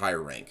 Need a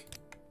higher rank.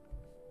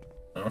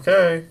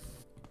 Okay.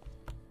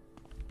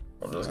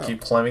 I'll just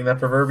keep climbing that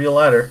proverbial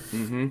ladder.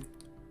 Mm-hmm.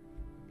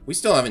 We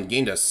still haven't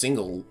gained a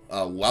single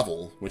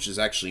level, which is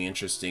actually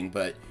interesting,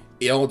 but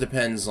it all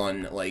depends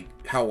on, like,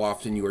 how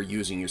often you are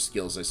using your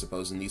skills, I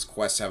suppose, and these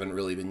quests haven't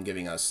really been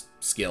giving us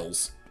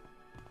skills.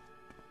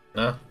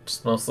 Nah,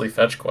 just mostly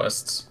fetch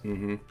quests.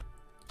 Mm-hmm.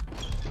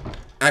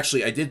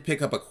 Actually, I did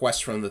pick up a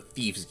quest from the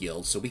Thieves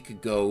Guild, so we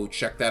could go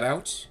check that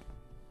out.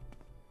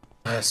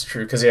 That's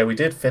true, because yeah, we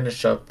did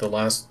finish up the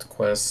last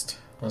quest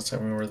last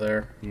time we were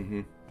there.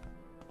 Mm-hmm.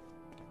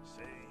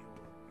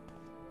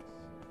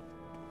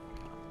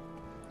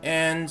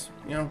 And,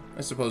 you know,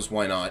 I suppose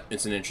why not?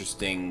 It's an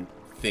interesting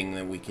thing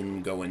that we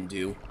can go and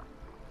do.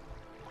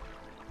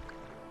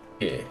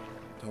 Yeah.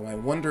 Though I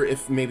wonder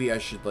if maybe I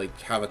should, like,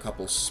 have a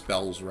couple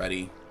spells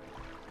ready.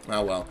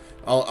 Oh well.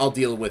 I'll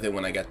deal with it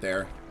when I get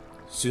there.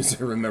 As soon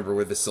as I remember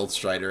where the Silt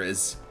Strider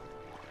is.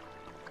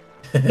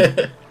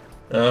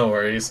 No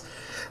worries.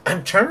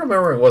 I'm trying to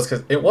remember where it was,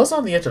 because it was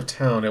on the edge of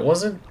town. It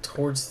wasn't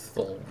towards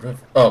the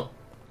river. Oh,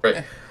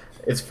 right.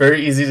 It's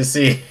very easy to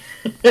see.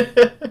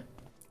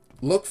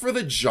 Look for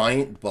the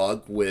giant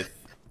bug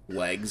with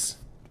legs.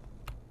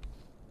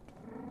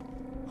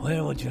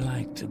 Where would you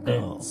like to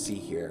go? Let's see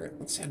here.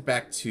 Let's head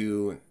back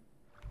to...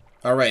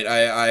 Alright,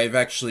 I've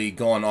actually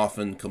gone off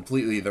in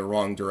completely the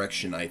wrong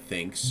direction, I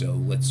think. So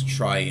let's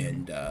try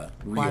and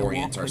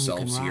reorient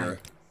ourselves here.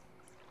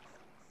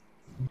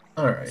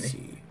 Alrighty. Let's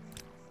see.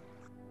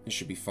 This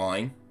should be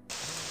fine.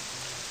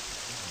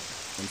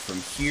 And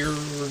from here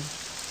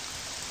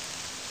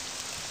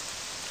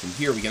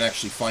we can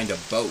actually find a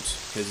boat,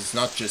 because it's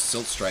not just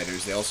Silt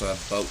Striders, they also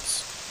have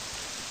boats.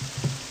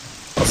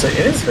 I'll say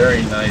it is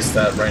very nice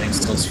that riding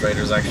Silt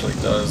Striders actually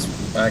does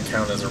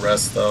count as a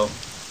rest, though.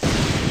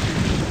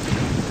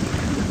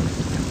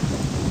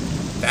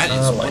 That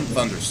is one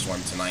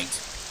thunderstorm tonight.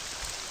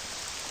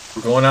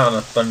 We're going out in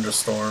a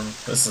thunderstorm.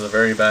 This is a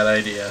very bad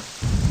idea.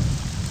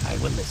 I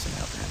will listen,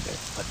 Outlander,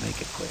 but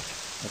make it quick.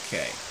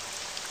 Okay.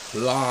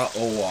 La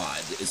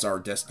Owad is our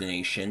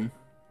destination.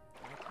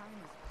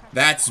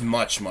 That's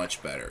much,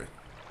 much better.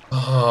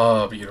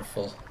 Oh,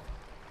 beautiful.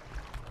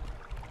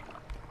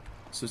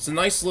 So it's a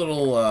nice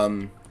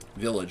little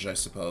village, I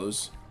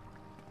suppose.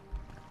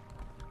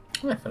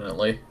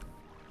 Definitely.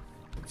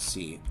 Let's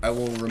see. I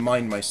will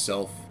remind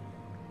myself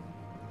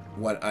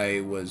what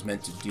I was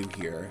meant to do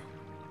here.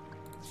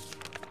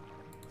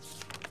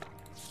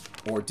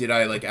 Or did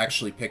I, like,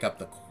 actually pick up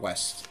the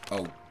quest?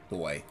 Oh,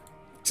 boy.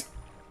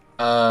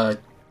 I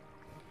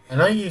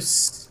know you...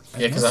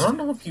 Yeah, because I don't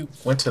know if you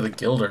went to the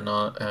guild or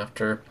not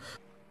after.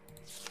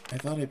 I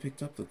thought I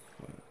picked up the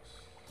quest.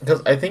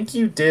 Because I think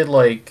you did,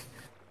 like,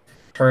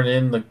 turn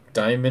in the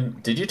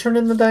diamond... Did you turn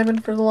in the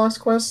diamond for the last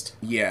quest?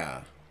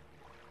 Yeah.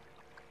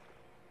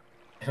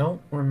 I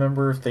don't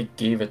remember if they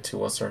gave it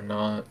to us or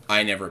not.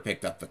 I never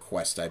picked up the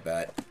quest, I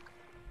bet.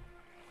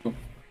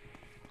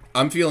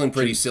 I'm feeling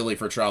pretty silly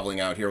for traveling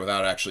out here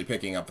without actually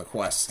picking up the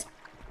quest.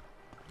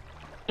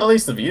 At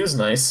least the view's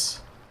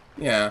nice.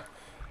 Yeah.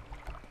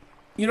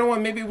 You know what,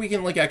 maybe we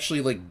can, like,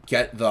 actually, like,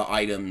 get the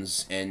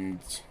items and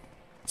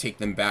take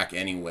them back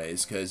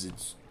anyways, because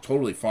it's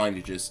totally fine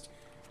to just...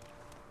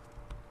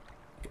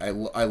 I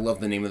love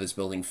the name of this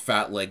building,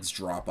 Fat Legs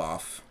Drop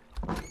Off.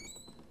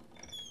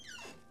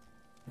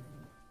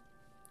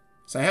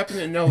 So I happen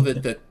to know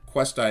that the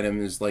quest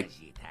item is, like,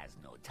 It has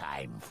no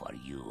time for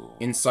you.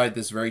 inside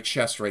this very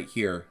chest right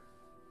here.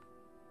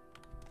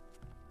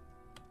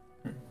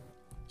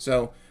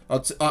 So,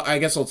 I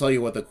guess I'll tell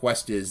you what the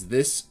quest is.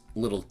 This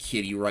little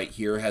kitty right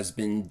here has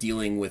been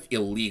dealing with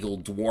illegal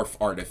dwarf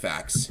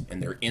artifacts,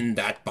 and they're in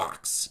that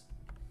box.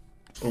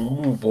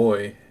 Ooh,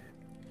 boy.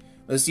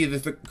 Let's see,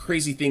 the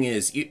crazy thing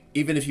is,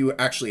 even if you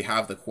actually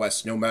have the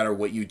quest, no matter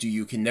what you do,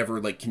 you can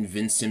never, like,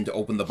 convince him to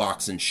open the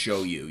box and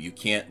show you. You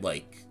can't,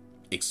 like,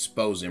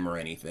 expose him or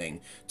anything.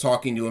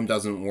 Talking to him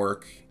doesn't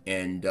work,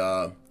 and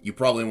you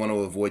probably want to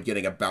avoid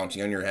getting a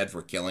bounty on your head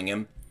for killing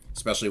him,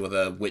 especially with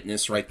a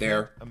witness right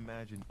there.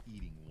 Imagine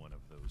eating one of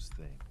those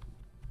things.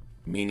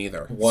 Me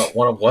neither. What?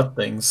 One of what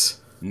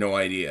things? No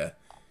idea.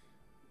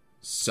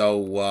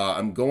 So,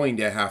 I'm going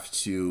to have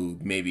to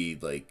maybe,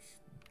 like,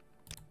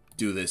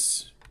 do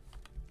this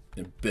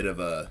in a bit of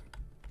a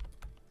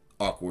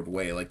awkward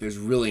way. Like, there's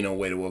really no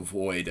way to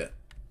avoid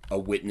a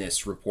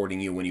witness reporting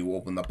you when you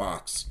open the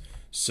box.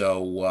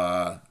 So,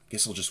 I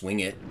guess I'll just wing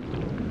it.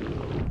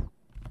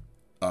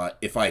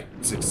 If I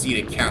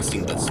succeed at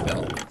casting the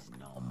spell.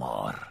 No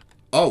more.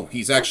 Oh,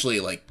 he's actually,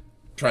 like,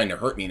 trying to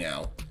hurt me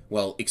now.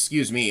 Well,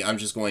 excuse me, I'm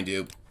just going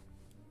to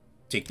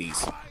take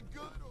these.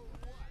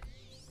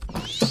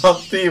 Stop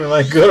thieving, am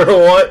I good or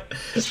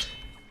what?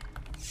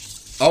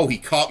 Oh, he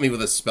caught me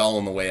with a spell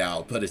on the way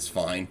out, but it's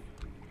fine.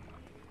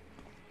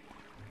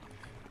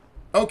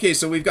 Okay,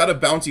 so we've got a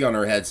bounty on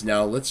our heads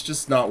now. Let's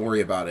just not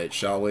worry about it,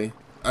 shall we?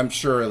 I'm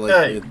sure,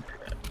 like,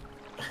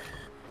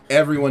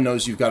 everyone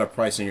knows you've got a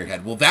price on your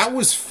head. Well, that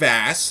was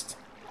fast.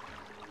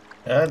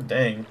 God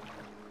dang.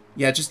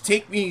 Yeah, just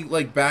take me,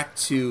 like, back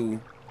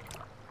to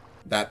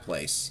that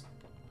place.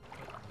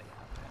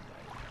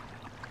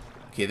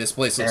 Okay, this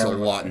place looks a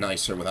lot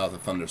nicer without the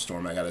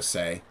thunderstorm, I gotta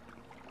say.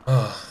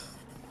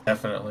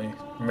 Definitely.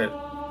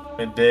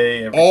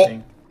 Midday,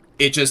 everything. Oh!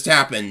 It just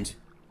happened.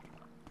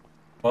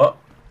 What?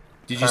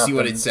 Did you see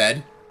what it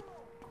said?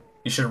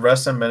 You should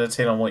rest and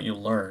meditate on what you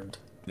learned.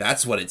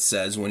 That's what it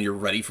says when you're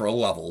ready for a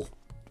level.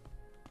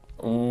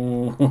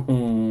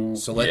 Ooh,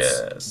 So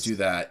let's yes. do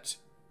that.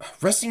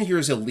 Resting here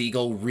is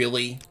illegal,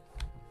 really?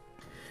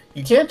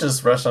 You can't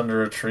just rest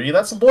under a tree.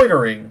 That's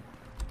loitering.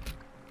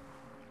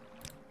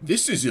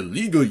 This is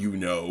illegal, you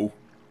know.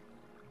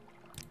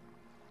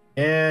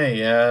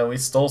 Yeah, we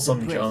stole some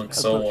Great, junk, a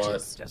so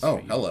purchase what? just Oh,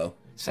 for you. hello.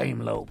 Same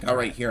low. Got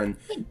right here, and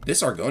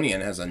this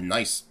Argonian has a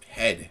nice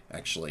head,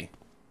 actually.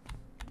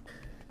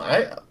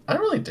 I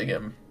really dig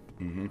him.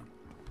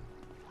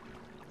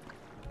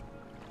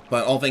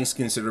 But all things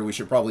considered, we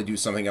should probably do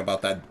something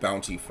about that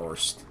bounty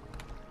first.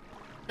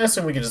 I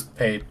assume we could just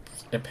pay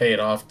it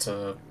off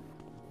to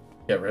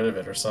get rid of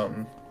it or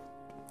something.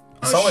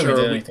 It's not like we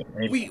did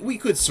anything. We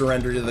could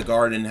surrender to the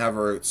guard and have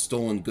our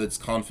stolen goods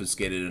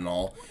confiscated and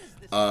all.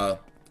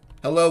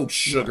 Hello,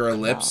 Sugar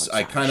Lips.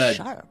 I kind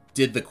of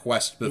did the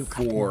quest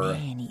before.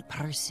 Many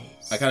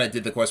purses. I kind of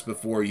did the quest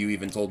before you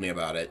even told me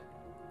about it.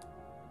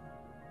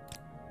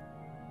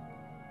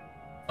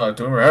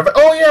 Do we have?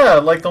 Oh yeah,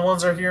 like the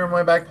ones are here in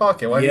my back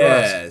pocket. Why do you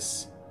ask?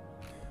 Yes.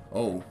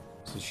 Oh,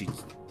 so she.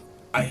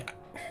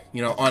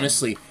 You know,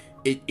 honestly,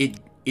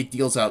 it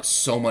deals out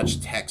so much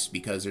text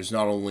because there's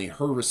not only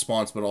her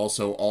response, but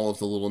also all of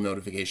the little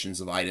notifications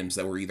of items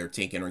that were either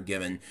taken or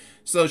given.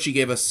 So she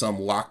gave us some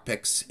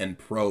lockpicks and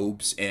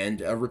probes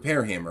and a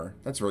repair hammer.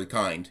 That's very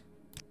kind.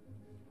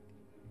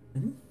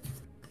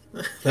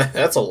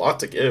 That's a lot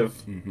to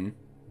give.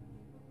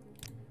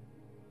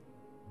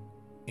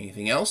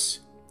 Anything else?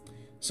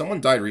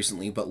 Someone died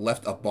recently, but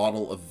left a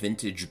bottle of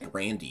vintage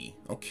brandy.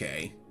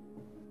 Okay.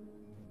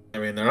 I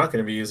mean, they're not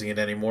going to be using it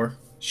anymore.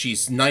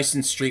 She's nice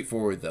and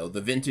straightforward, though.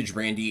 The vintage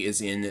brandy is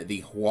in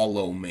the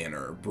Hualo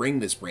manor.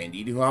 Bring this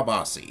brandy to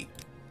Habasi.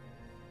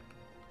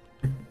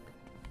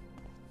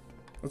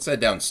 Let's head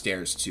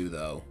downstairs, too,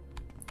 though.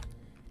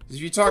 If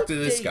you talk to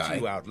this guy...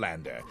 You,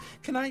 Outlander.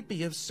 Can I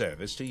be of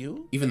service to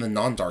you? Even the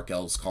non-Dark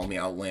Elves call me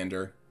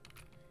Outlander.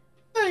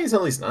 He's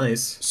at least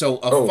nice. So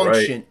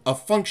Right. a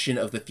function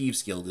of the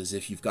Thieves Guild is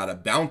if you've got a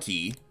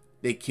bounty,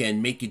 they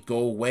can make it go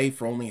away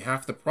for only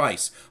half the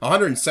price.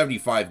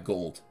 175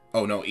 gold.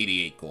 Oh, no,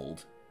 88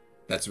 gold.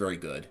 That's very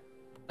good.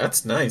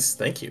 That's nice,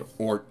 thank you.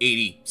 Or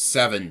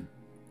 87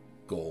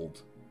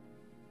 gold.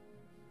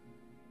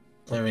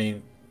 I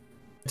mean,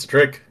 it's a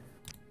trick.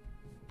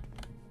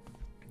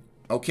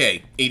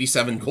 Okay,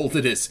 87 gold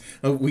it is.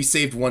 We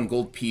saved 1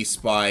 gold piece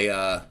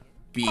by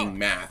being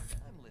math.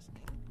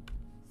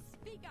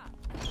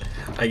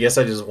 I guess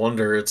I just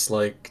wonder, it's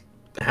like,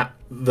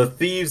 the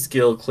Thieves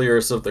Guild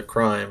clears of the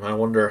crime. I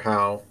wonder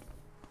how.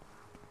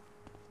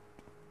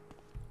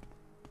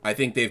 I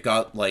think they've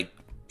got, like,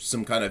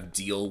 some kind of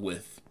deal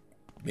with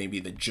maybe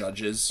the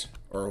judges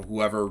or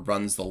whoever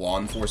runs the law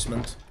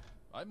enforcement.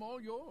 I'm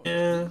all yours.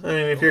 Yeah, I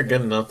mean, if you're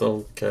good enough,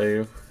 they'll kill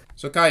you.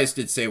 So Caius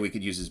did say we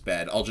could use his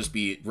bed. I'll just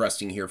be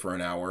resting here for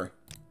an hour.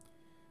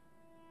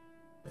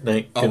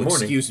 Good Oh, morning.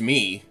 excuse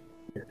me.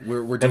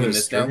 We're doing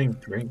this now?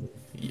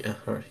 Yeah,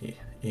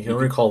 you can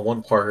recall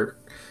one part.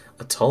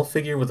 A tall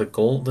figure with a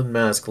golden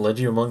mask led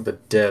you among the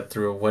dead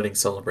through a wedding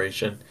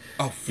celebration.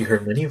 Oh, You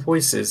heard many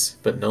voices,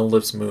 but no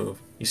lips move.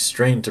 You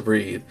strained to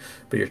breathe,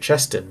 but your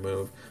chest didn't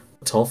move.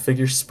 The tall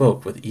figure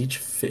spoke with each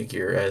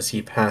figure as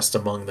he passed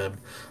among them,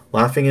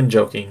 laughing and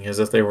joking as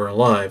if they were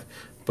alive,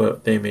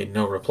 but they made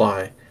no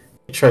reply.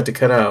 You tried to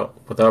cut out,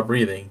 without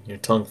breathing, your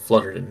tongue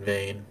fluttered in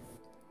vain.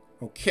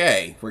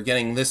 okay, we're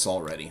getting this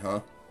already,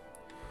 huh?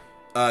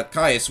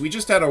 Caius, we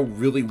just had a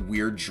really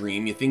weird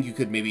dream. You think you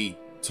could maybe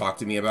talk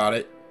to me about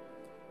it?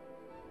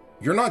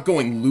 You're not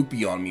going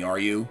loopy on me, are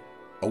you?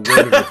 A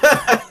word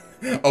of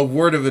a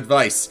word of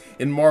advice.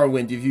 In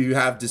Morrowind, if you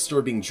have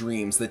disturbing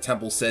dreams, the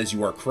temple says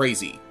you are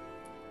crazy,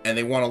 and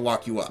they want to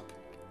lock you up.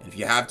 And if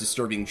you have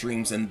disturbing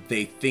dreams and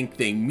they think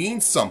they mean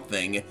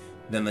something,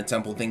 then the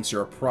temple thinks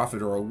you're a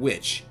prophet or a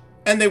witch,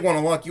 and they want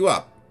to lock you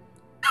up.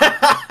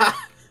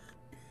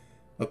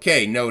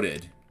 Okay,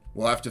 noted.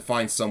 We'll have to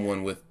find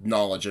someone with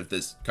knowledge of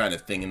this kind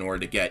of thing in order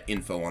to get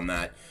info on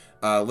that.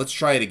 Let's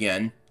try it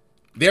again.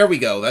 There we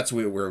go. That's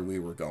where we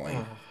were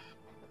going.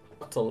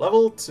 Up to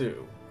level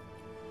 2.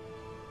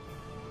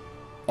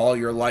 All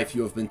your life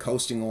you have been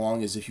coasting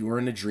along as if you were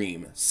in a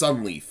dream.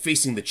 Suddenly,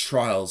 facing the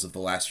trials of the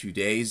last few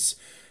days,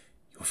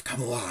 you have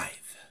come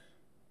alive.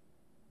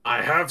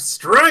 I have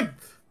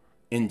strength!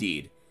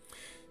 Indeed.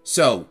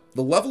 So,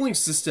 the leveling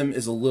system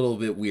is a little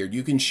bit weird.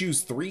 You can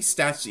choose 3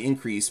 stats to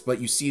increase,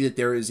 but you see that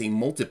there is a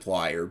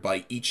multiplier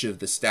by each of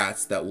the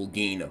stats that will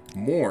gain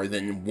more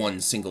than 1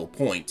 single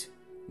point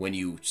when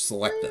you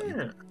select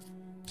them.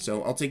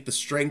 So I'll take the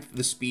strength,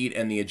 the speed,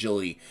 and the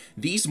agility.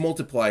 These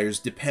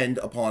multipliers depend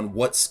upon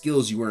what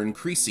skills you are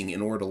increasing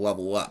in order to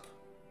level up.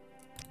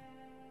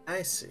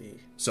 I see.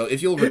 So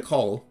if you'll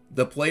recall,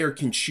 the player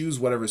can choose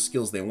whatever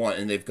skills they want,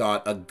 and they've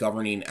got a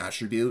governing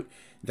attribute.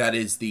 That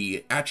is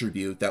the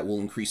attribute that will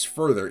increase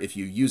further if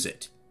you use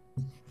it.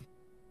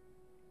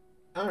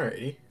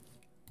 Alrighty.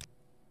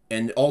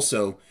 And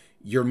also,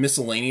 your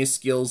miscellaneous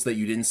skills that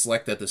you didn't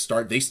select at the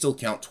start, they still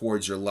count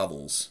towards your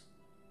levels.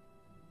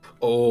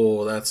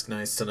 Oh, that's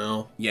nice to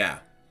know. Yeah.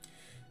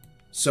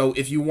 So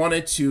if you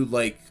wanted to,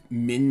 like,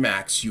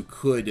 min-max, you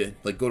could,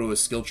 like, go to a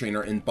skill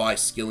trainer and buy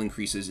skill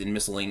increases in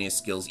miscellaneous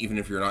skills, even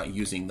if you're not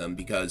using them,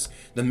 because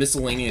the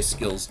miscellaneous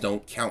skills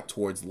don't count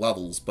towards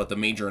levels, but the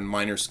major and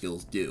minor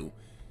skills do.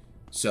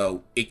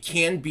 So it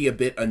can be a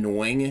bit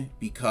annoying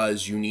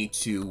because you need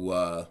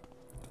to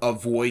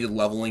avoid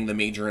leveling the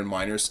major and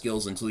minor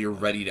skills until you're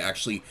ready to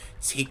actually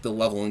take the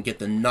level and get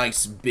the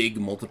nice big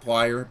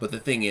multiplier. But the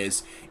thing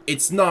is,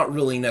 it's not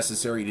really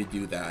necessary to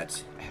do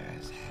that.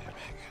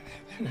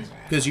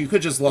 Because you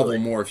could just level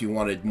more if you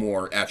wanted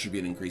more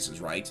attribute increases,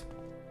 right?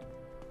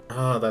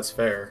 Oh, that's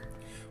fair.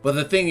 But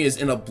the thing is,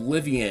 in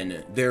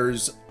Oblivion,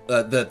 there's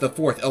the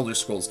fourth Elder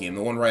Scrolls game,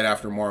 the one right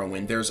after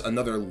Morrowind, there's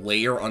another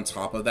layer on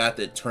top of that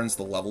that turns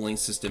the leveling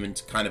system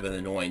into kind of an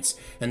annoyance,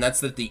 and that's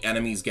that the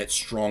enemies get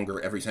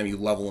stronger every time you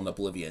level in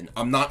Oblivion.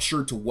 I'm not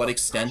sure to what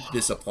extent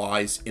this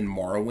applies in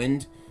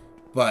Morrowind,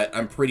 but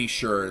I'm pretty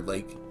sure,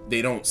 like,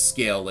 they don't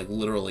scale, like,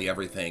 literally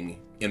everything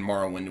in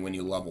Morrowind when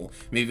you level.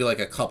 Maybe, like,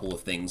 a couple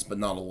of things, but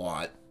not a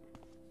lot.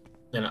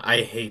 And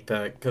I hate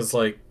that, because,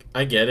 like,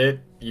 I get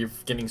it, you're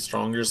getting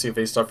stronger so you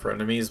face tougher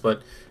enemies,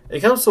 but it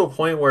comes to a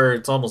point where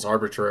it's almost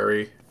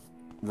arbitrary.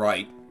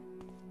 Right.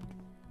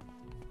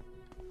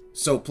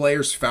 So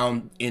players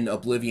found in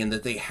Oblivion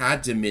that they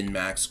had to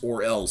min-max,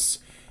 or else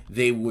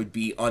they would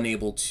be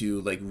unable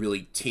to, like,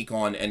 really take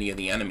on any of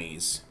the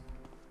enemies.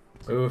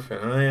 Oof,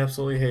 and I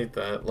absolutely hate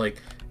that.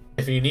 Like,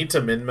 if you need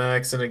to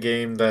min-max in a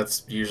game,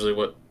 that's usually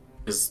what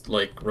is,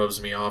 like,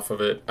 rubs me off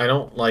of it. I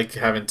don't like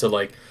having to,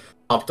 like,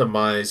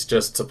 optimize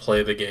just to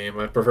play the game.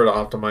 I prefer to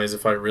optimize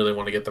if I really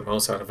want to get the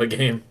most out of a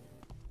game.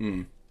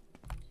 Hmm.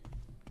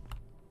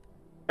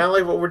 Kind of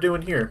like what we're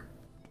doing here.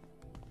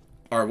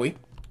 Are we?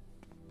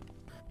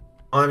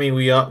 I mean,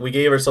 we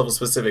gave ourselves a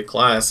specific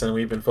class, and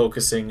we've been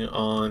focusing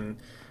on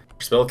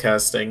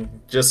spellcasting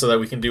just so that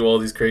we can do all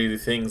these crazy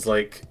things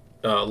like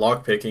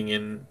lockpicking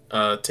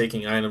and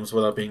taking items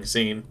without being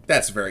seen.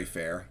 That's very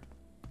fair.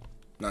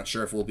 Not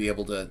sure if we'll be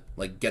able to,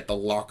 like, get the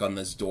lock on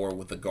this door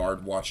with the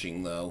guard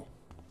watching, though.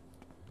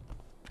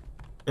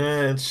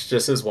 It's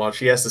just his watch.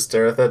 He has to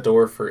stare at that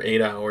door for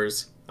 8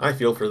 hours. I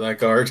feel for that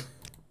guard.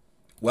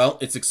 Well,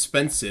 it's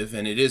expensive,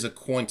 and it is a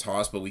coin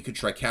toss, but we could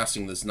try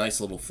casting this nice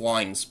little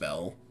flying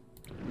spell.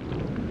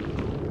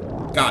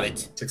 Got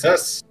it.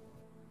 Success!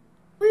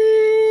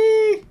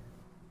 Whee!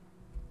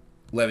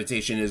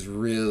 Levitation is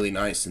really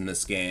nice in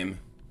this game.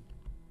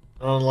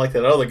 Unlike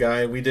that other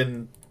guy, we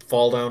didn't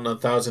fall down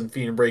 1,000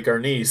 feet and break our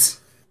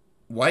knees.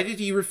 Why did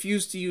he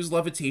refuse to use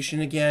levitation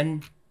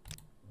again?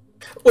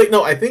 Wait,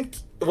 no, I think...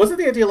 Wasn't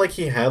the idea like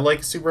he had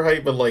like super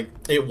height, but like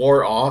it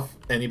wore off,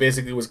 and he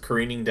basically was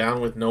careening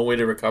down with no way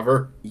to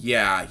recover?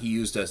 Yeah, he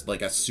used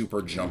like a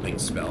super jumping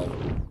spell.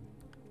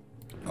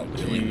 Oh,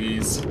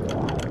 jeez.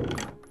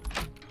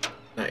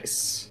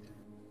 Nice.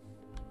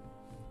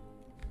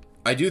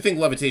 I do think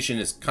levitation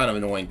is kind of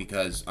annoying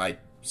because I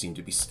seem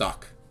to be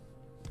stuck.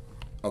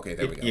 Okay,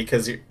 there we go. Yeah,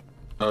 because you...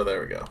 Oh,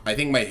 there we go. I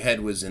think my head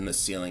was in the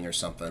ceiling or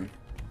something.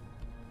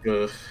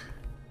 Ugh.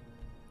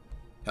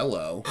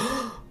 Hello.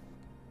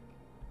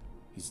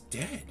 He's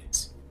dead.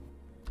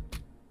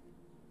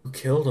 Who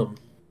killed him?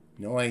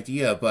 No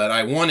idea, but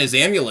I won his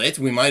amulet.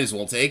 We might as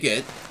well take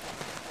it.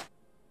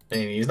 I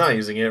mean, he's not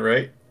using it,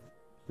 right?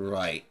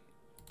 Right.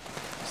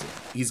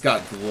 He's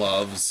got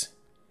gloves.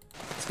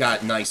 He's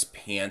got nice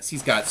pants.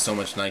 He's got so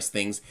much nice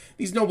things.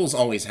 These nobles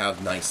always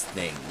have nice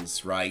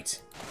things, right?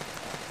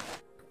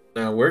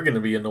 Now we're gonna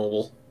be a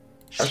noble.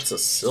 That's a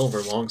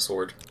silver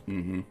longsword.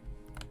 Mm-hmm.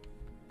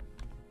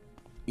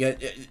 Yeah,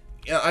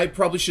 I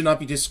probably should not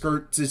be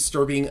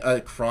disturbing a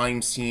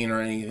crime scene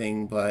or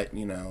anything, but,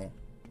 you know.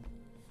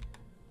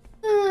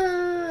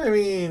 I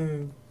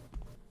mean,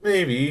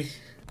 maybe.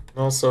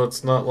 Also,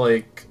 it's not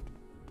like...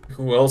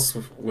 Who else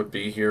would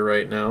be here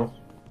right now?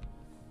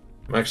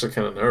 I'm actually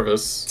kind of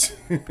nervous.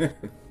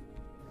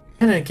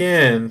 And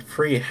again,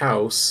 free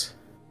house.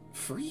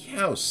 Free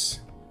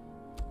house?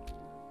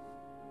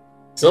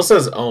 Still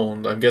says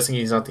owned. I'm guessing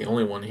he's not the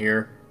only one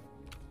here.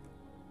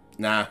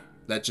 Nah.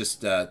 That's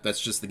just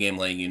the game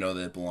letting you know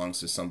that it belongs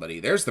to somebody.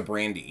 There's the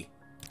brandy.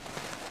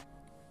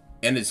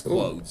 And his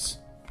clothes.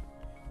 Ooh.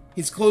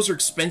 His clothes are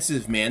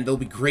expensive, man. They'll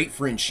be great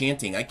for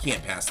enchanting. I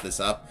can't pass this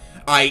up.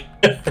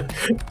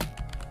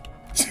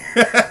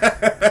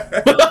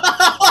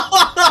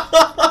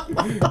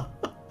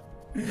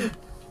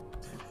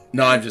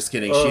 No, I'm just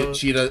kidding.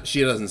 She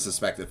doesn't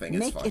suspect a thing.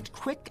 It's fine. Make it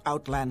quick,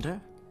 Outlander.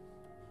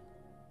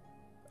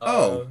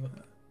 Oh.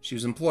 She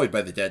was employed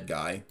by the dead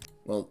guy.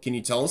 Well, can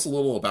you tell us a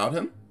little about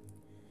him?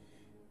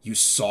 You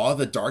saw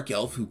the dark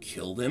elf who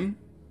killed him?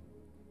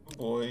 Oh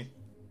boy.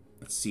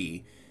 Let's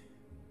see.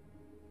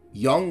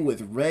 Young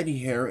with red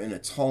hair and a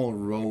tall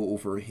row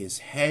over his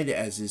head,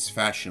 as is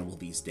fashionable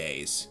these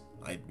days.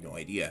 I have no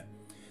idea.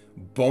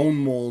 Bone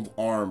mold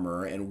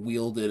armor and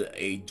wielded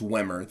a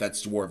dwemer,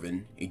 that's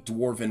dwarven, a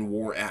dwarven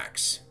war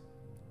axe.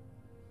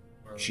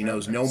 She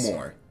knows no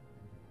more.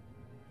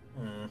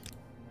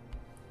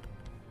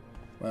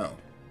 Wow.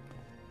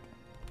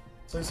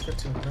 So it's good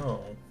to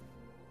know.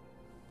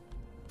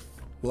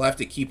 We'll have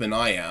to keep an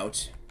eye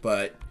out,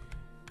 but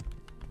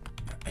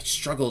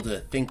struggle to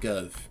think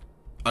of.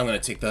 I'm gonna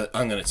take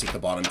the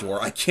bottom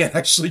door. I can't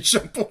actually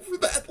jump over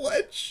that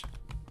ledge.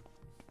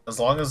 As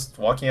long as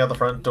walking out the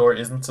front door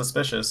isn't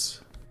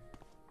suspicious.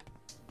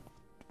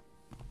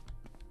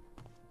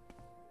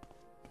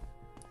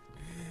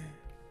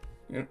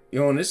 You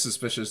know what is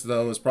suspicious,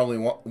 though, is probably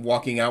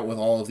walking out with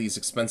all of these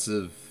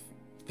expensive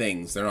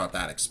things. They're not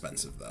that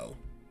expensive, though.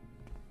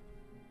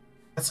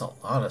 That's a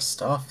lot of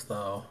stuff,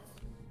 though.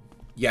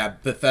 Yeah,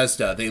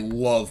 Bethesda, they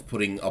love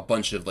putting a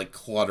bunch of, like,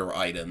 clutter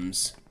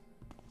items.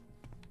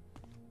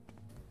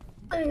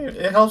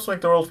 It helps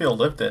make the world feel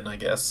lived in, I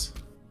guess.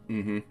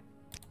 Mm-hmm.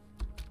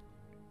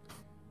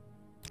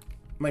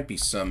 Might be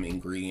some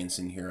ingredients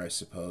in here, I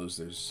suppose.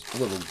 There's a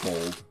little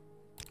gold.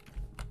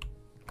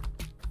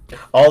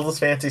 All this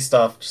fancy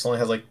stuff just only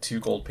has like 2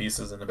 gold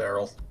pieces in a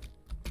barrel.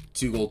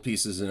 2 gold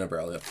pieces in a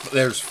barrel.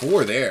 There's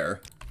 4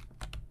 there.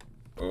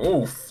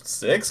 Oof,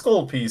 6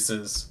 gold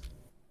pieces.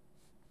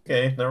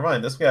 Okay, never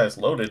mind. This guy's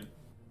loaded.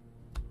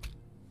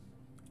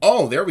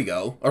 Oh, there we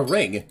go. A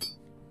ring.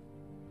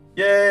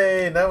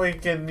 Yay! Now we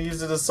can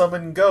use it to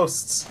summon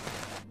ghosts.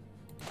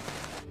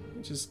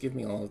 Just give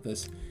me all of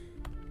this.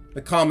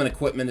 The common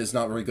equipment is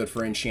not very good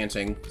for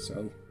enchanting,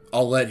 so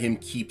I'll let him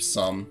keep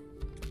some.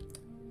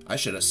 I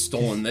should have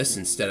stolen this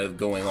instead of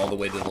going all the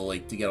way to the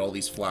lake to get all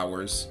these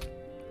flowers.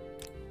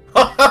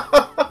 You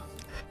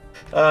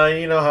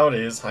know how it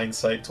is.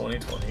 Hindsight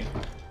 2020.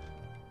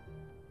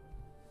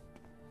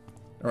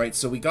 Alright,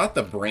 so we got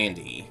the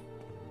brandy.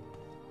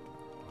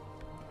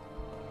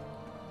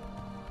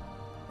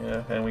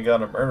 Yeah, and we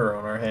got a murder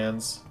on our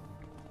hands.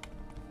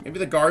 Maybe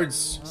the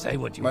guards Say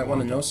what you might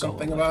want to know go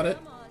something away. about it.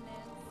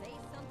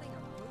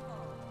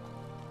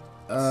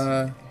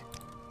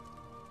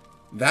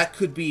 That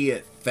could be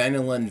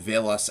Thanilan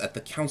Velas at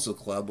the Council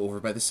Club over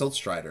by the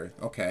Siltstrider.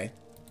 Okay.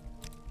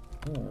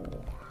 Ooh.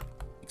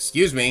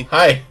 Excuse me.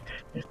 Hi!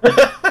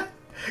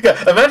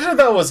 God, imagine if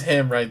that was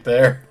him right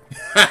there.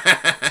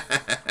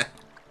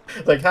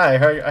 Like, hi,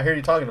 I hear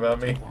you talking about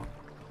me.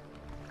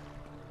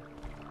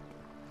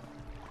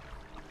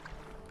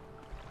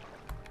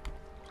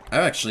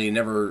 I've actually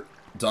never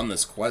done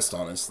this quest,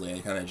 honestly. I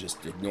kind of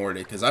just ignored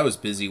it because I was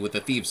busy with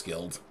the Thieves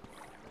Guild.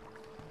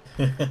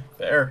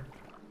 Fair.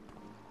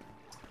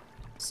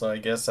 So I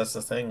guess that's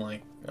the thing,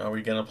 like, are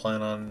we gonna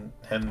plan on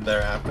heading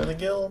there after the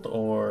guild,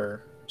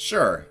 or...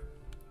 Sure.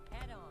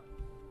 Head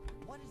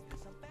on. What is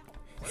this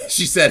about?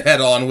 She said head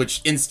on, which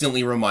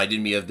instantly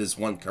reminded me of this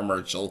one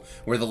commercial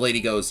where the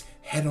lady goes,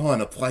 head on,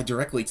 apply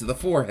directly to the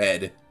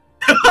forehead.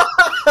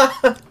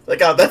 Like,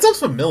 God, that sounds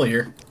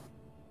familiar.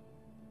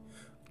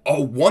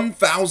 Oh,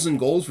 1,000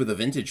 gold for the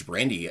vintage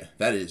brandy.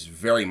 That is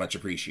very much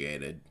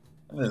appreciated.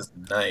 That is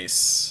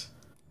nice.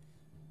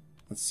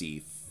 Let's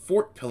see.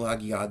 Fort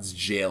Pelagiad's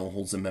jail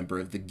holds a member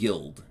of the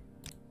guild.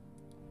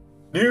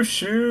 New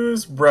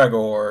shoes,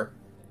 Bregor.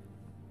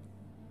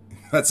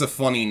 That's a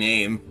funny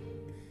name.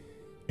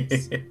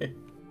 He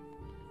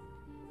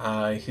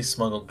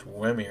smuggled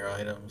Dwemer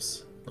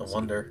items. No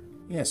wonder.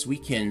 Yes, we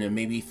can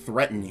maybe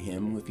threaten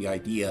him with the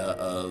idea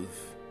of...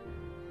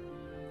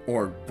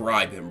 Or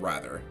bribe him,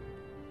 rather.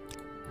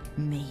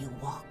 May you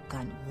walk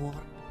on water.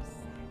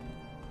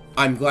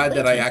 I'm glad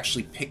that I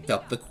actually picked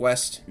up the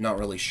quest. Not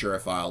really sure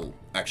if I'll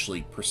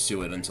actually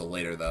pursue it until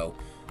later, though.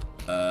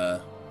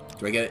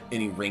 Do I get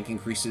any rank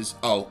increases?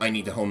 Oh, I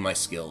need to hone my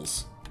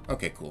skills.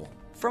 Okay, cool.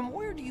 From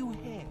where do you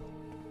hail?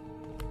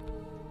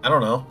 I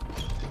don't know.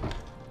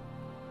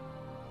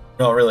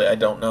 No, really, I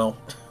don't know.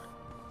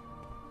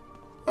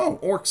 Oh,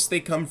 orcs, they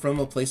come from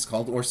a place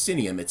called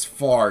Orsinium. It's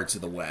far to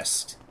the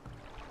west.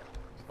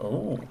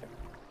 Oh.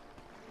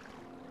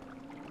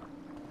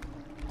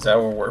 Is that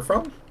where we're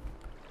from?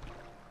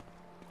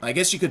 I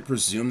guess you could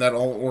presume that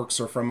all orcs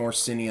are from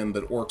Orsinium,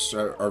 but orcs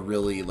are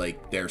really,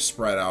 like, they're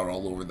spread out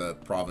all over the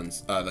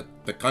province,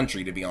 the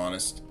country, to be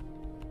honest.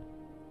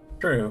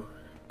 True.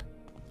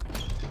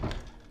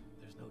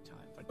 There's no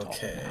time for talk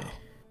Okay. now.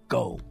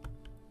 Go.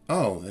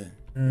 Oh,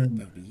 then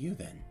that would be you,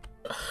 then.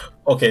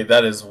 Okay,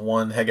 that is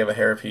one heck of a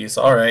hairpiece.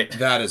 Alright.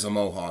 That is a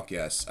mohawk,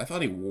 yes. I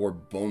thought he wore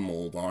bone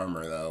mold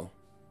armor, though.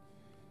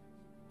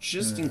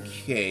 Just in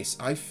case,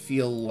 I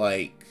feel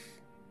like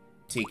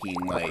taking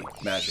my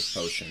magic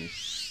potion.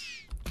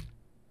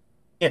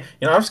 Yeah,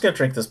 you know, I'm just gonna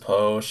drink this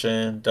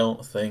potion.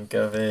 Don't think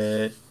of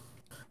it.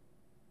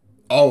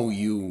 Oh,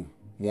 you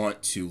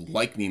want to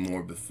like me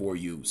more before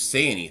you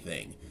say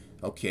anything.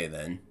 Okay,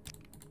 then.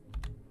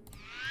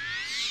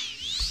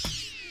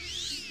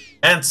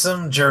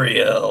 Handsome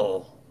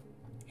Juriel.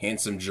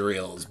 Handsome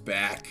Juriel is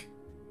back.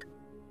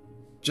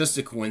 Just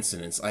a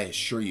coincidence, I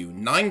assure you.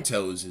 Nine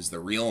Toes is the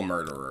real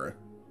murderer.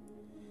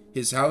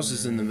 His house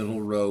is in the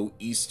middle row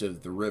east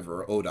of the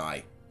river,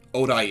 Odai.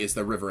 Odai is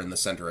the river in the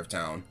center of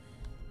town.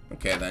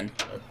 Okay, then.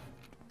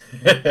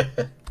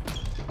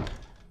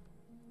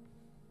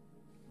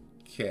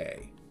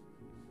 Okay.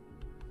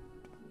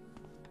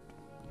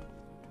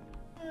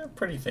 Yeah,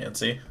 pretty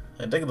fancy.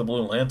 I dig the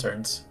blue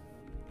lanterns.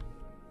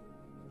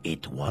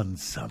 It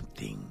wants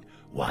something.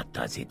 What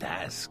does it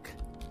ask?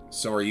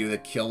 So are you the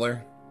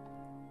killer?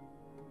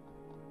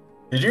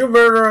 Did you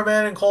murder a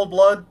man in cold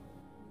blood?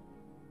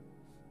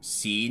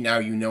 See, now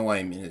you know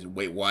I'm in his...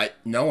 Wait, what?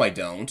 No, I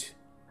don't.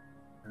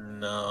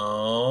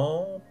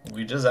 No,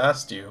 we just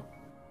asked you.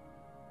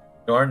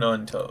 You are no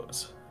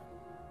toes.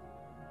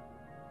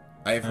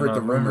 I have heard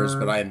the rumors,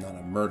 but I am not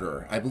a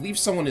murderer. I believe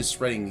someone is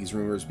spreading these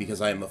rumors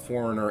because I am a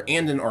foreigner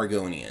and an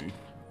Argonian.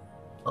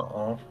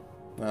 Uh-oh.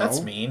 Well,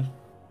 That's mean.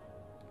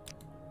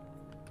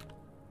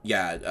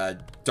 Yeah,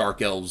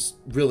 Dark Elves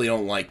really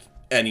don't like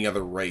any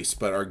other race,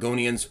 but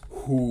Argonians,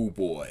 hoo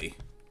boy.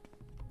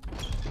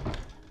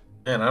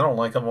 Man, I don't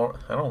like them more.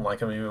 I don't like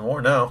them even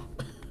more now.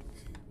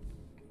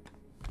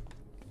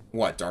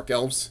 What, Dark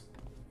Elves?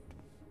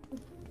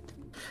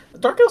 The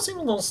Dark Elves seem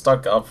a little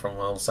stuck up from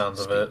the sounds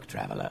of it.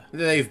 Traveler.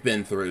 They've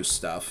been through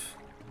stuff.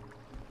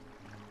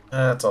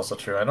 That's also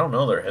true. I don't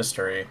know their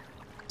history.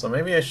 So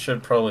maybe I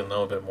should probably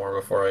know a bit more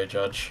before I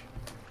judge.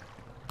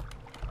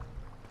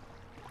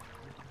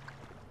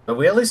 But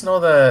we at least know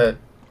that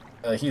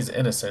he's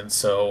innocent,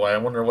 so I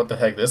wonder what the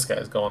heck this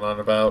guy's going on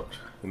about.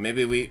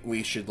 Maybe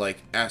we should,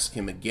 like, ask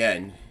him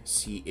again,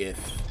 see if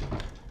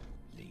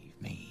Leave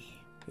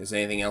me. there's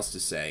anything else to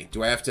say.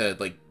 Do I have to,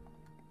 like,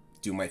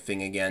 do my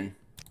thing again?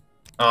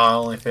 I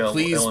only failed.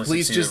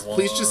 Please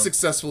just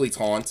successfully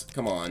taunt.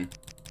 Come on.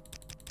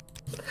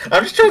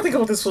 I'm just trying to think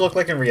of what this would look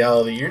like in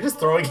reality. You're just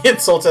throwing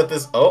insults at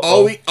this.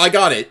 Oh, I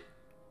got it.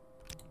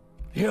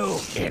 You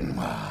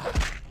inward.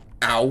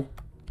 Ow.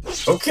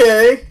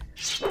 Okay.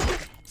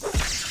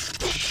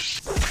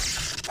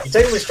 You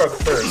technically struck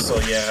first, so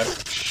yeah.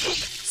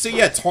 So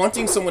yeah,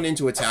 taunting someone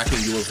into attacking,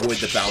 you avoid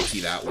the bounty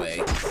that way.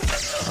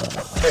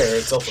 Fair,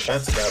 it's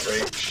self-defense at that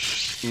rate.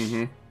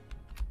 Mm-hmm.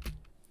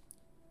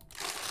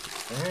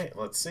 Alright,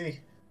 let's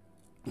see.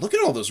 Look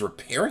at all those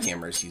repair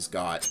hammers he's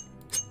got.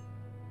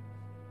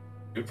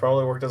 You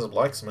probably worked as a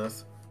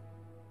blacksmith.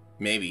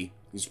 Maybe.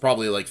 He's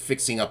probably, like,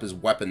 fixing up his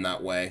weapon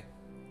that way.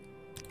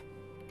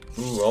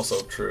 Ooh,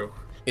 also true.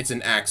 It's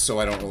an axe, so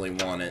I don't really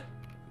want it.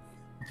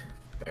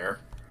 Fair.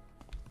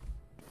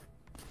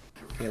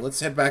 Okay,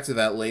 let's head back to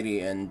that lady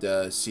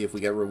and see if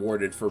we get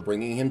rewarded for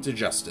bringing him to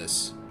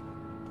justice.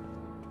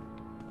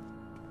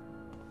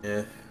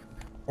 Yeah.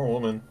 Poor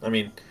woman. I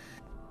mean,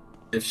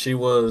 if she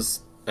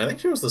was... I think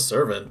she was the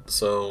servant,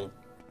 so...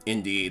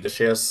 Indeed.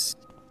 She has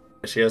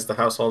the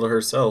house all to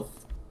herself.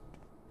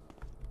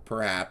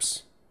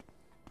 Perhaps.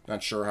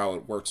 Not sure how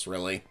it works,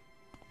 really.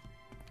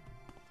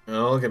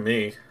 Oh, look at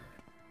me.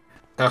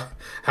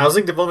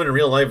 Housing development in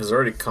real life is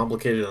already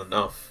complicated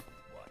enough.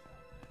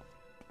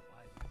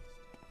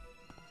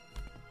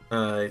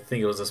 I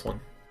think it was this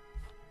one.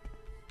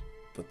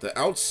 But the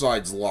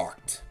outside's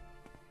locked.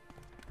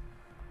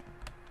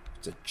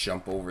 To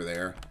jump over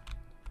there.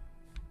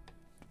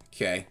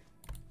 Okay.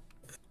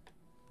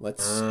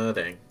 Let's...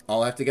 Dang.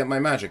 I'll have to get my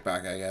magic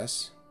back, I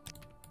guess.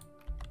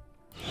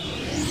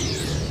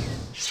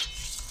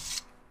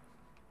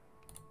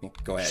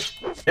 Go ahead.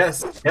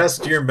 Yes,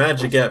 cast your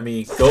magic at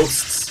me,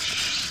 ghosts.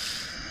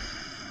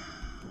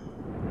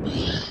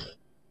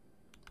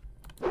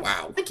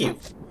 Wow. Thank you.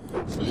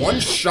 One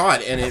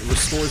shot and it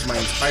restores my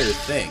entire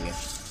thing.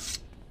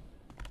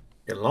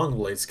 Your long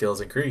blade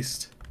skills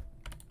increased.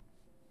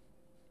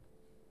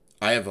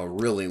 I have a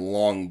really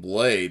long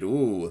blade.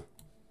 Ooh.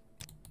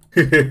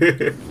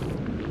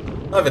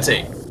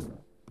 Levitate.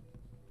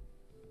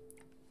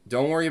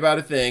 Don't worry about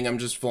a thing. I'm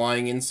just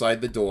flying inside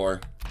the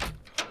door.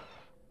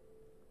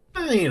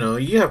 You know,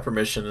 you have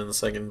permission in the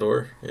second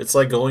door. It's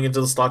like going into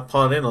the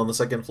Stockpot Inn on the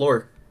second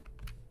floor.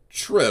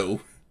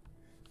 True.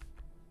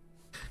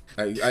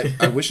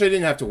 I wish I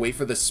didn't have to wait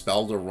for the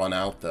spell to run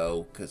out,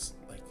 though, because,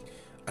 like,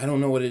 I don't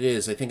know what it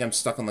is. I think I'm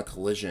stuck on the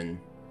collision.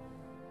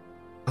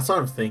 That's what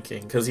I'm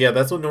thinking, because, yeah,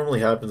 that's what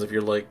normally happens if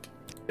you're, like,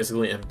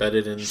 basically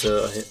embedded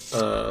into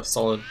a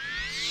solid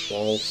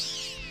wall.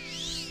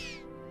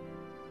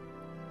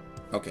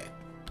 Okay.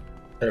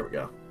 There we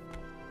go.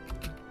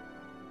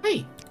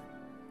 Hey!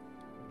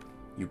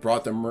 You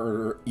brought the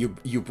murder.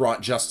 You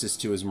brought justice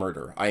to his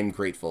murder. I am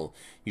grateful.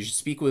 You should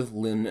speak with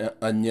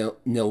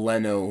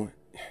Nileno.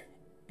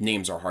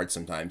 Names are hard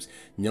sometimes.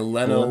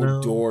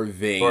 Nileno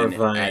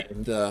Dorvain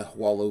at the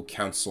Wallow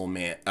Council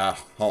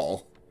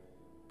Hall.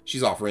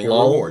 She's offering a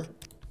reward.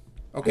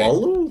 Okay.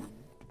 Wallow?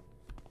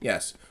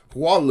 Yes.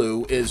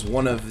 Wallow is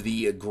one of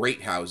the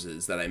great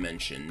houses that I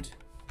mentioned.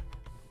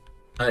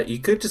 You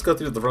could just go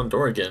through the front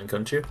door again,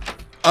 couldn't you?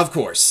 Of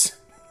course.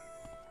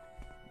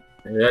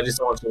 Yeah, I just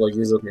don't want you to, like,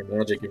 use up your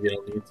magic if you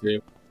don't need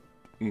to.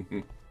 Mm-hmm.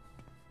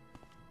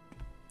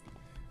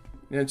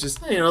 Yeah,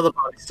 just... You know, the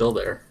body's still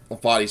there. The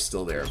body's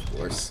still there, of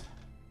course.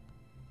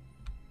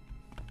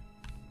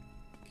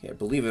 Okay, I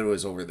believe it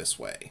was over this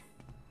way.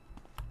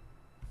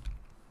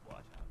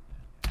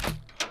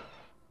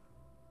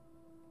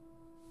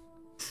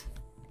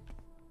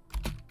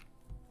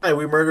 Hey,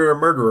 we murdered a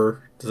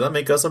murderer. Does that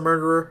make us a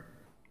murderer?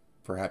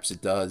 Perhaps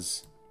it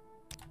does.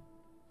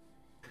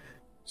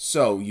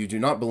 So, you do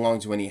not belong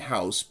to any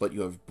house, but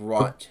you have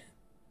brought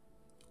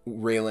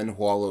Raylan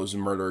Wallow's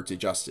murder to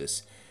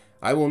justice.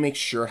 I will make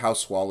sure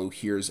House Wallow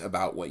hears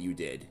about what you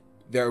did.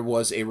 There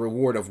was a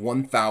reward of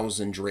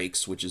 1,000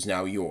 drakes, which is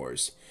now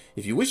yours.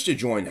 If you wish to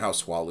join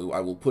House Wallow, I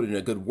will put in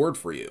a good word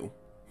for you.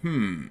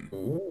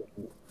 Ooh.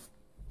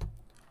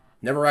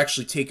 Never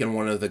actually taken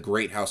one of the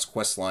Great House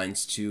quest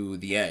lines to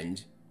the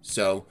end,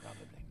 so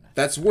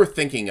that's worth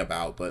thinking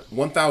about. But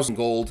 1,000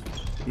 gold,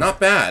 not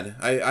bad.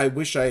 I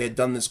wish I had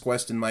done this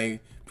quest in my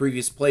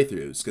previous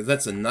playthroughs, because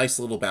that's a nice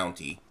little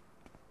bounty.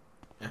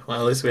 Well,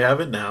 at least we have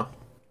it now.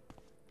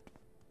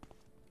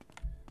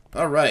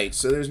 Alright,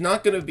 so there's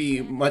not going to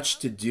be much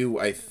to do,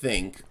 I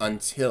think,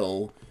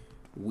 until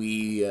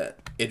we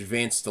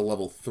advance to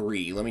level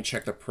 3. Let me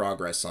check the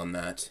progress on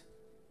that.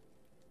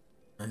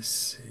 I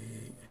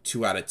see.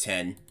 2 out of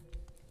 10.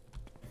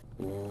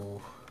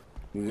 Ooh.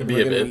 We're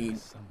Be a bit.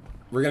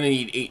 gonna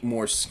need 8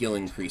 more skill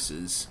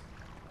increases.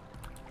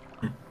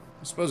 I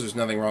suppose there's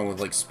nothing wrong with,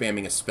 like,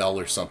 spamming a spell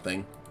or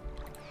something.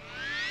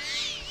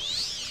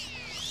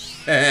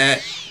 We're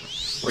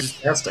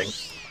just testing.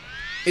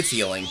 It's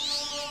healing.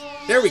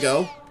 There we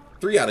go.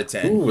 3 out of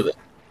 10. Ooh, there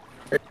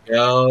you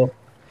go.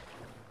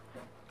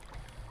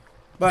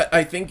 But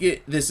I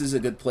think this is a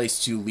good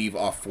place to leave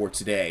off for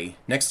today.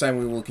 Next time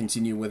we will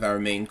continue with our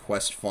main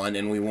quest fun,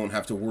 and we won't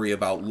have to worry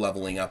about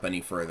leveling up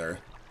any further.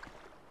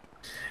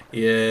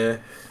 Yeah.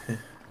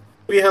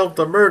 We helped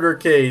a murder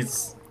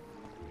case.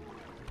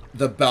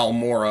 The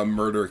Balmora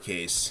murder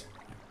case.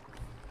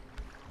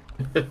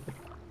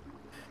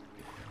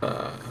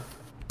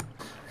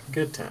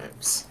 Good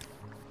times.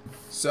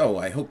 So,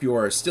 I hope you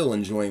are still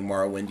enjoying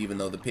Morrowind, even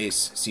though the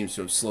pace seems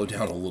to have slowed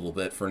down a little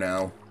bit for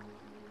now.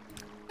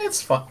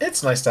 It's fun.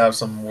 It's nice to have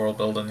some world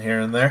building here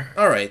and there.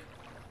 Alright.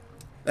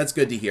 That's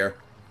good to hear.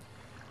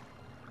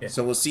 Yeah.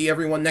 So we'll see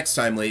everyone next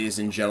time, ladies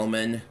and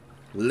gentlemen.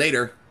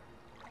 Later.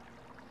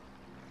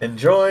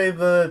 Enjoy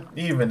the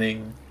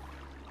evening.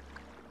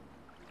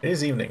 It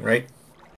is evening, right?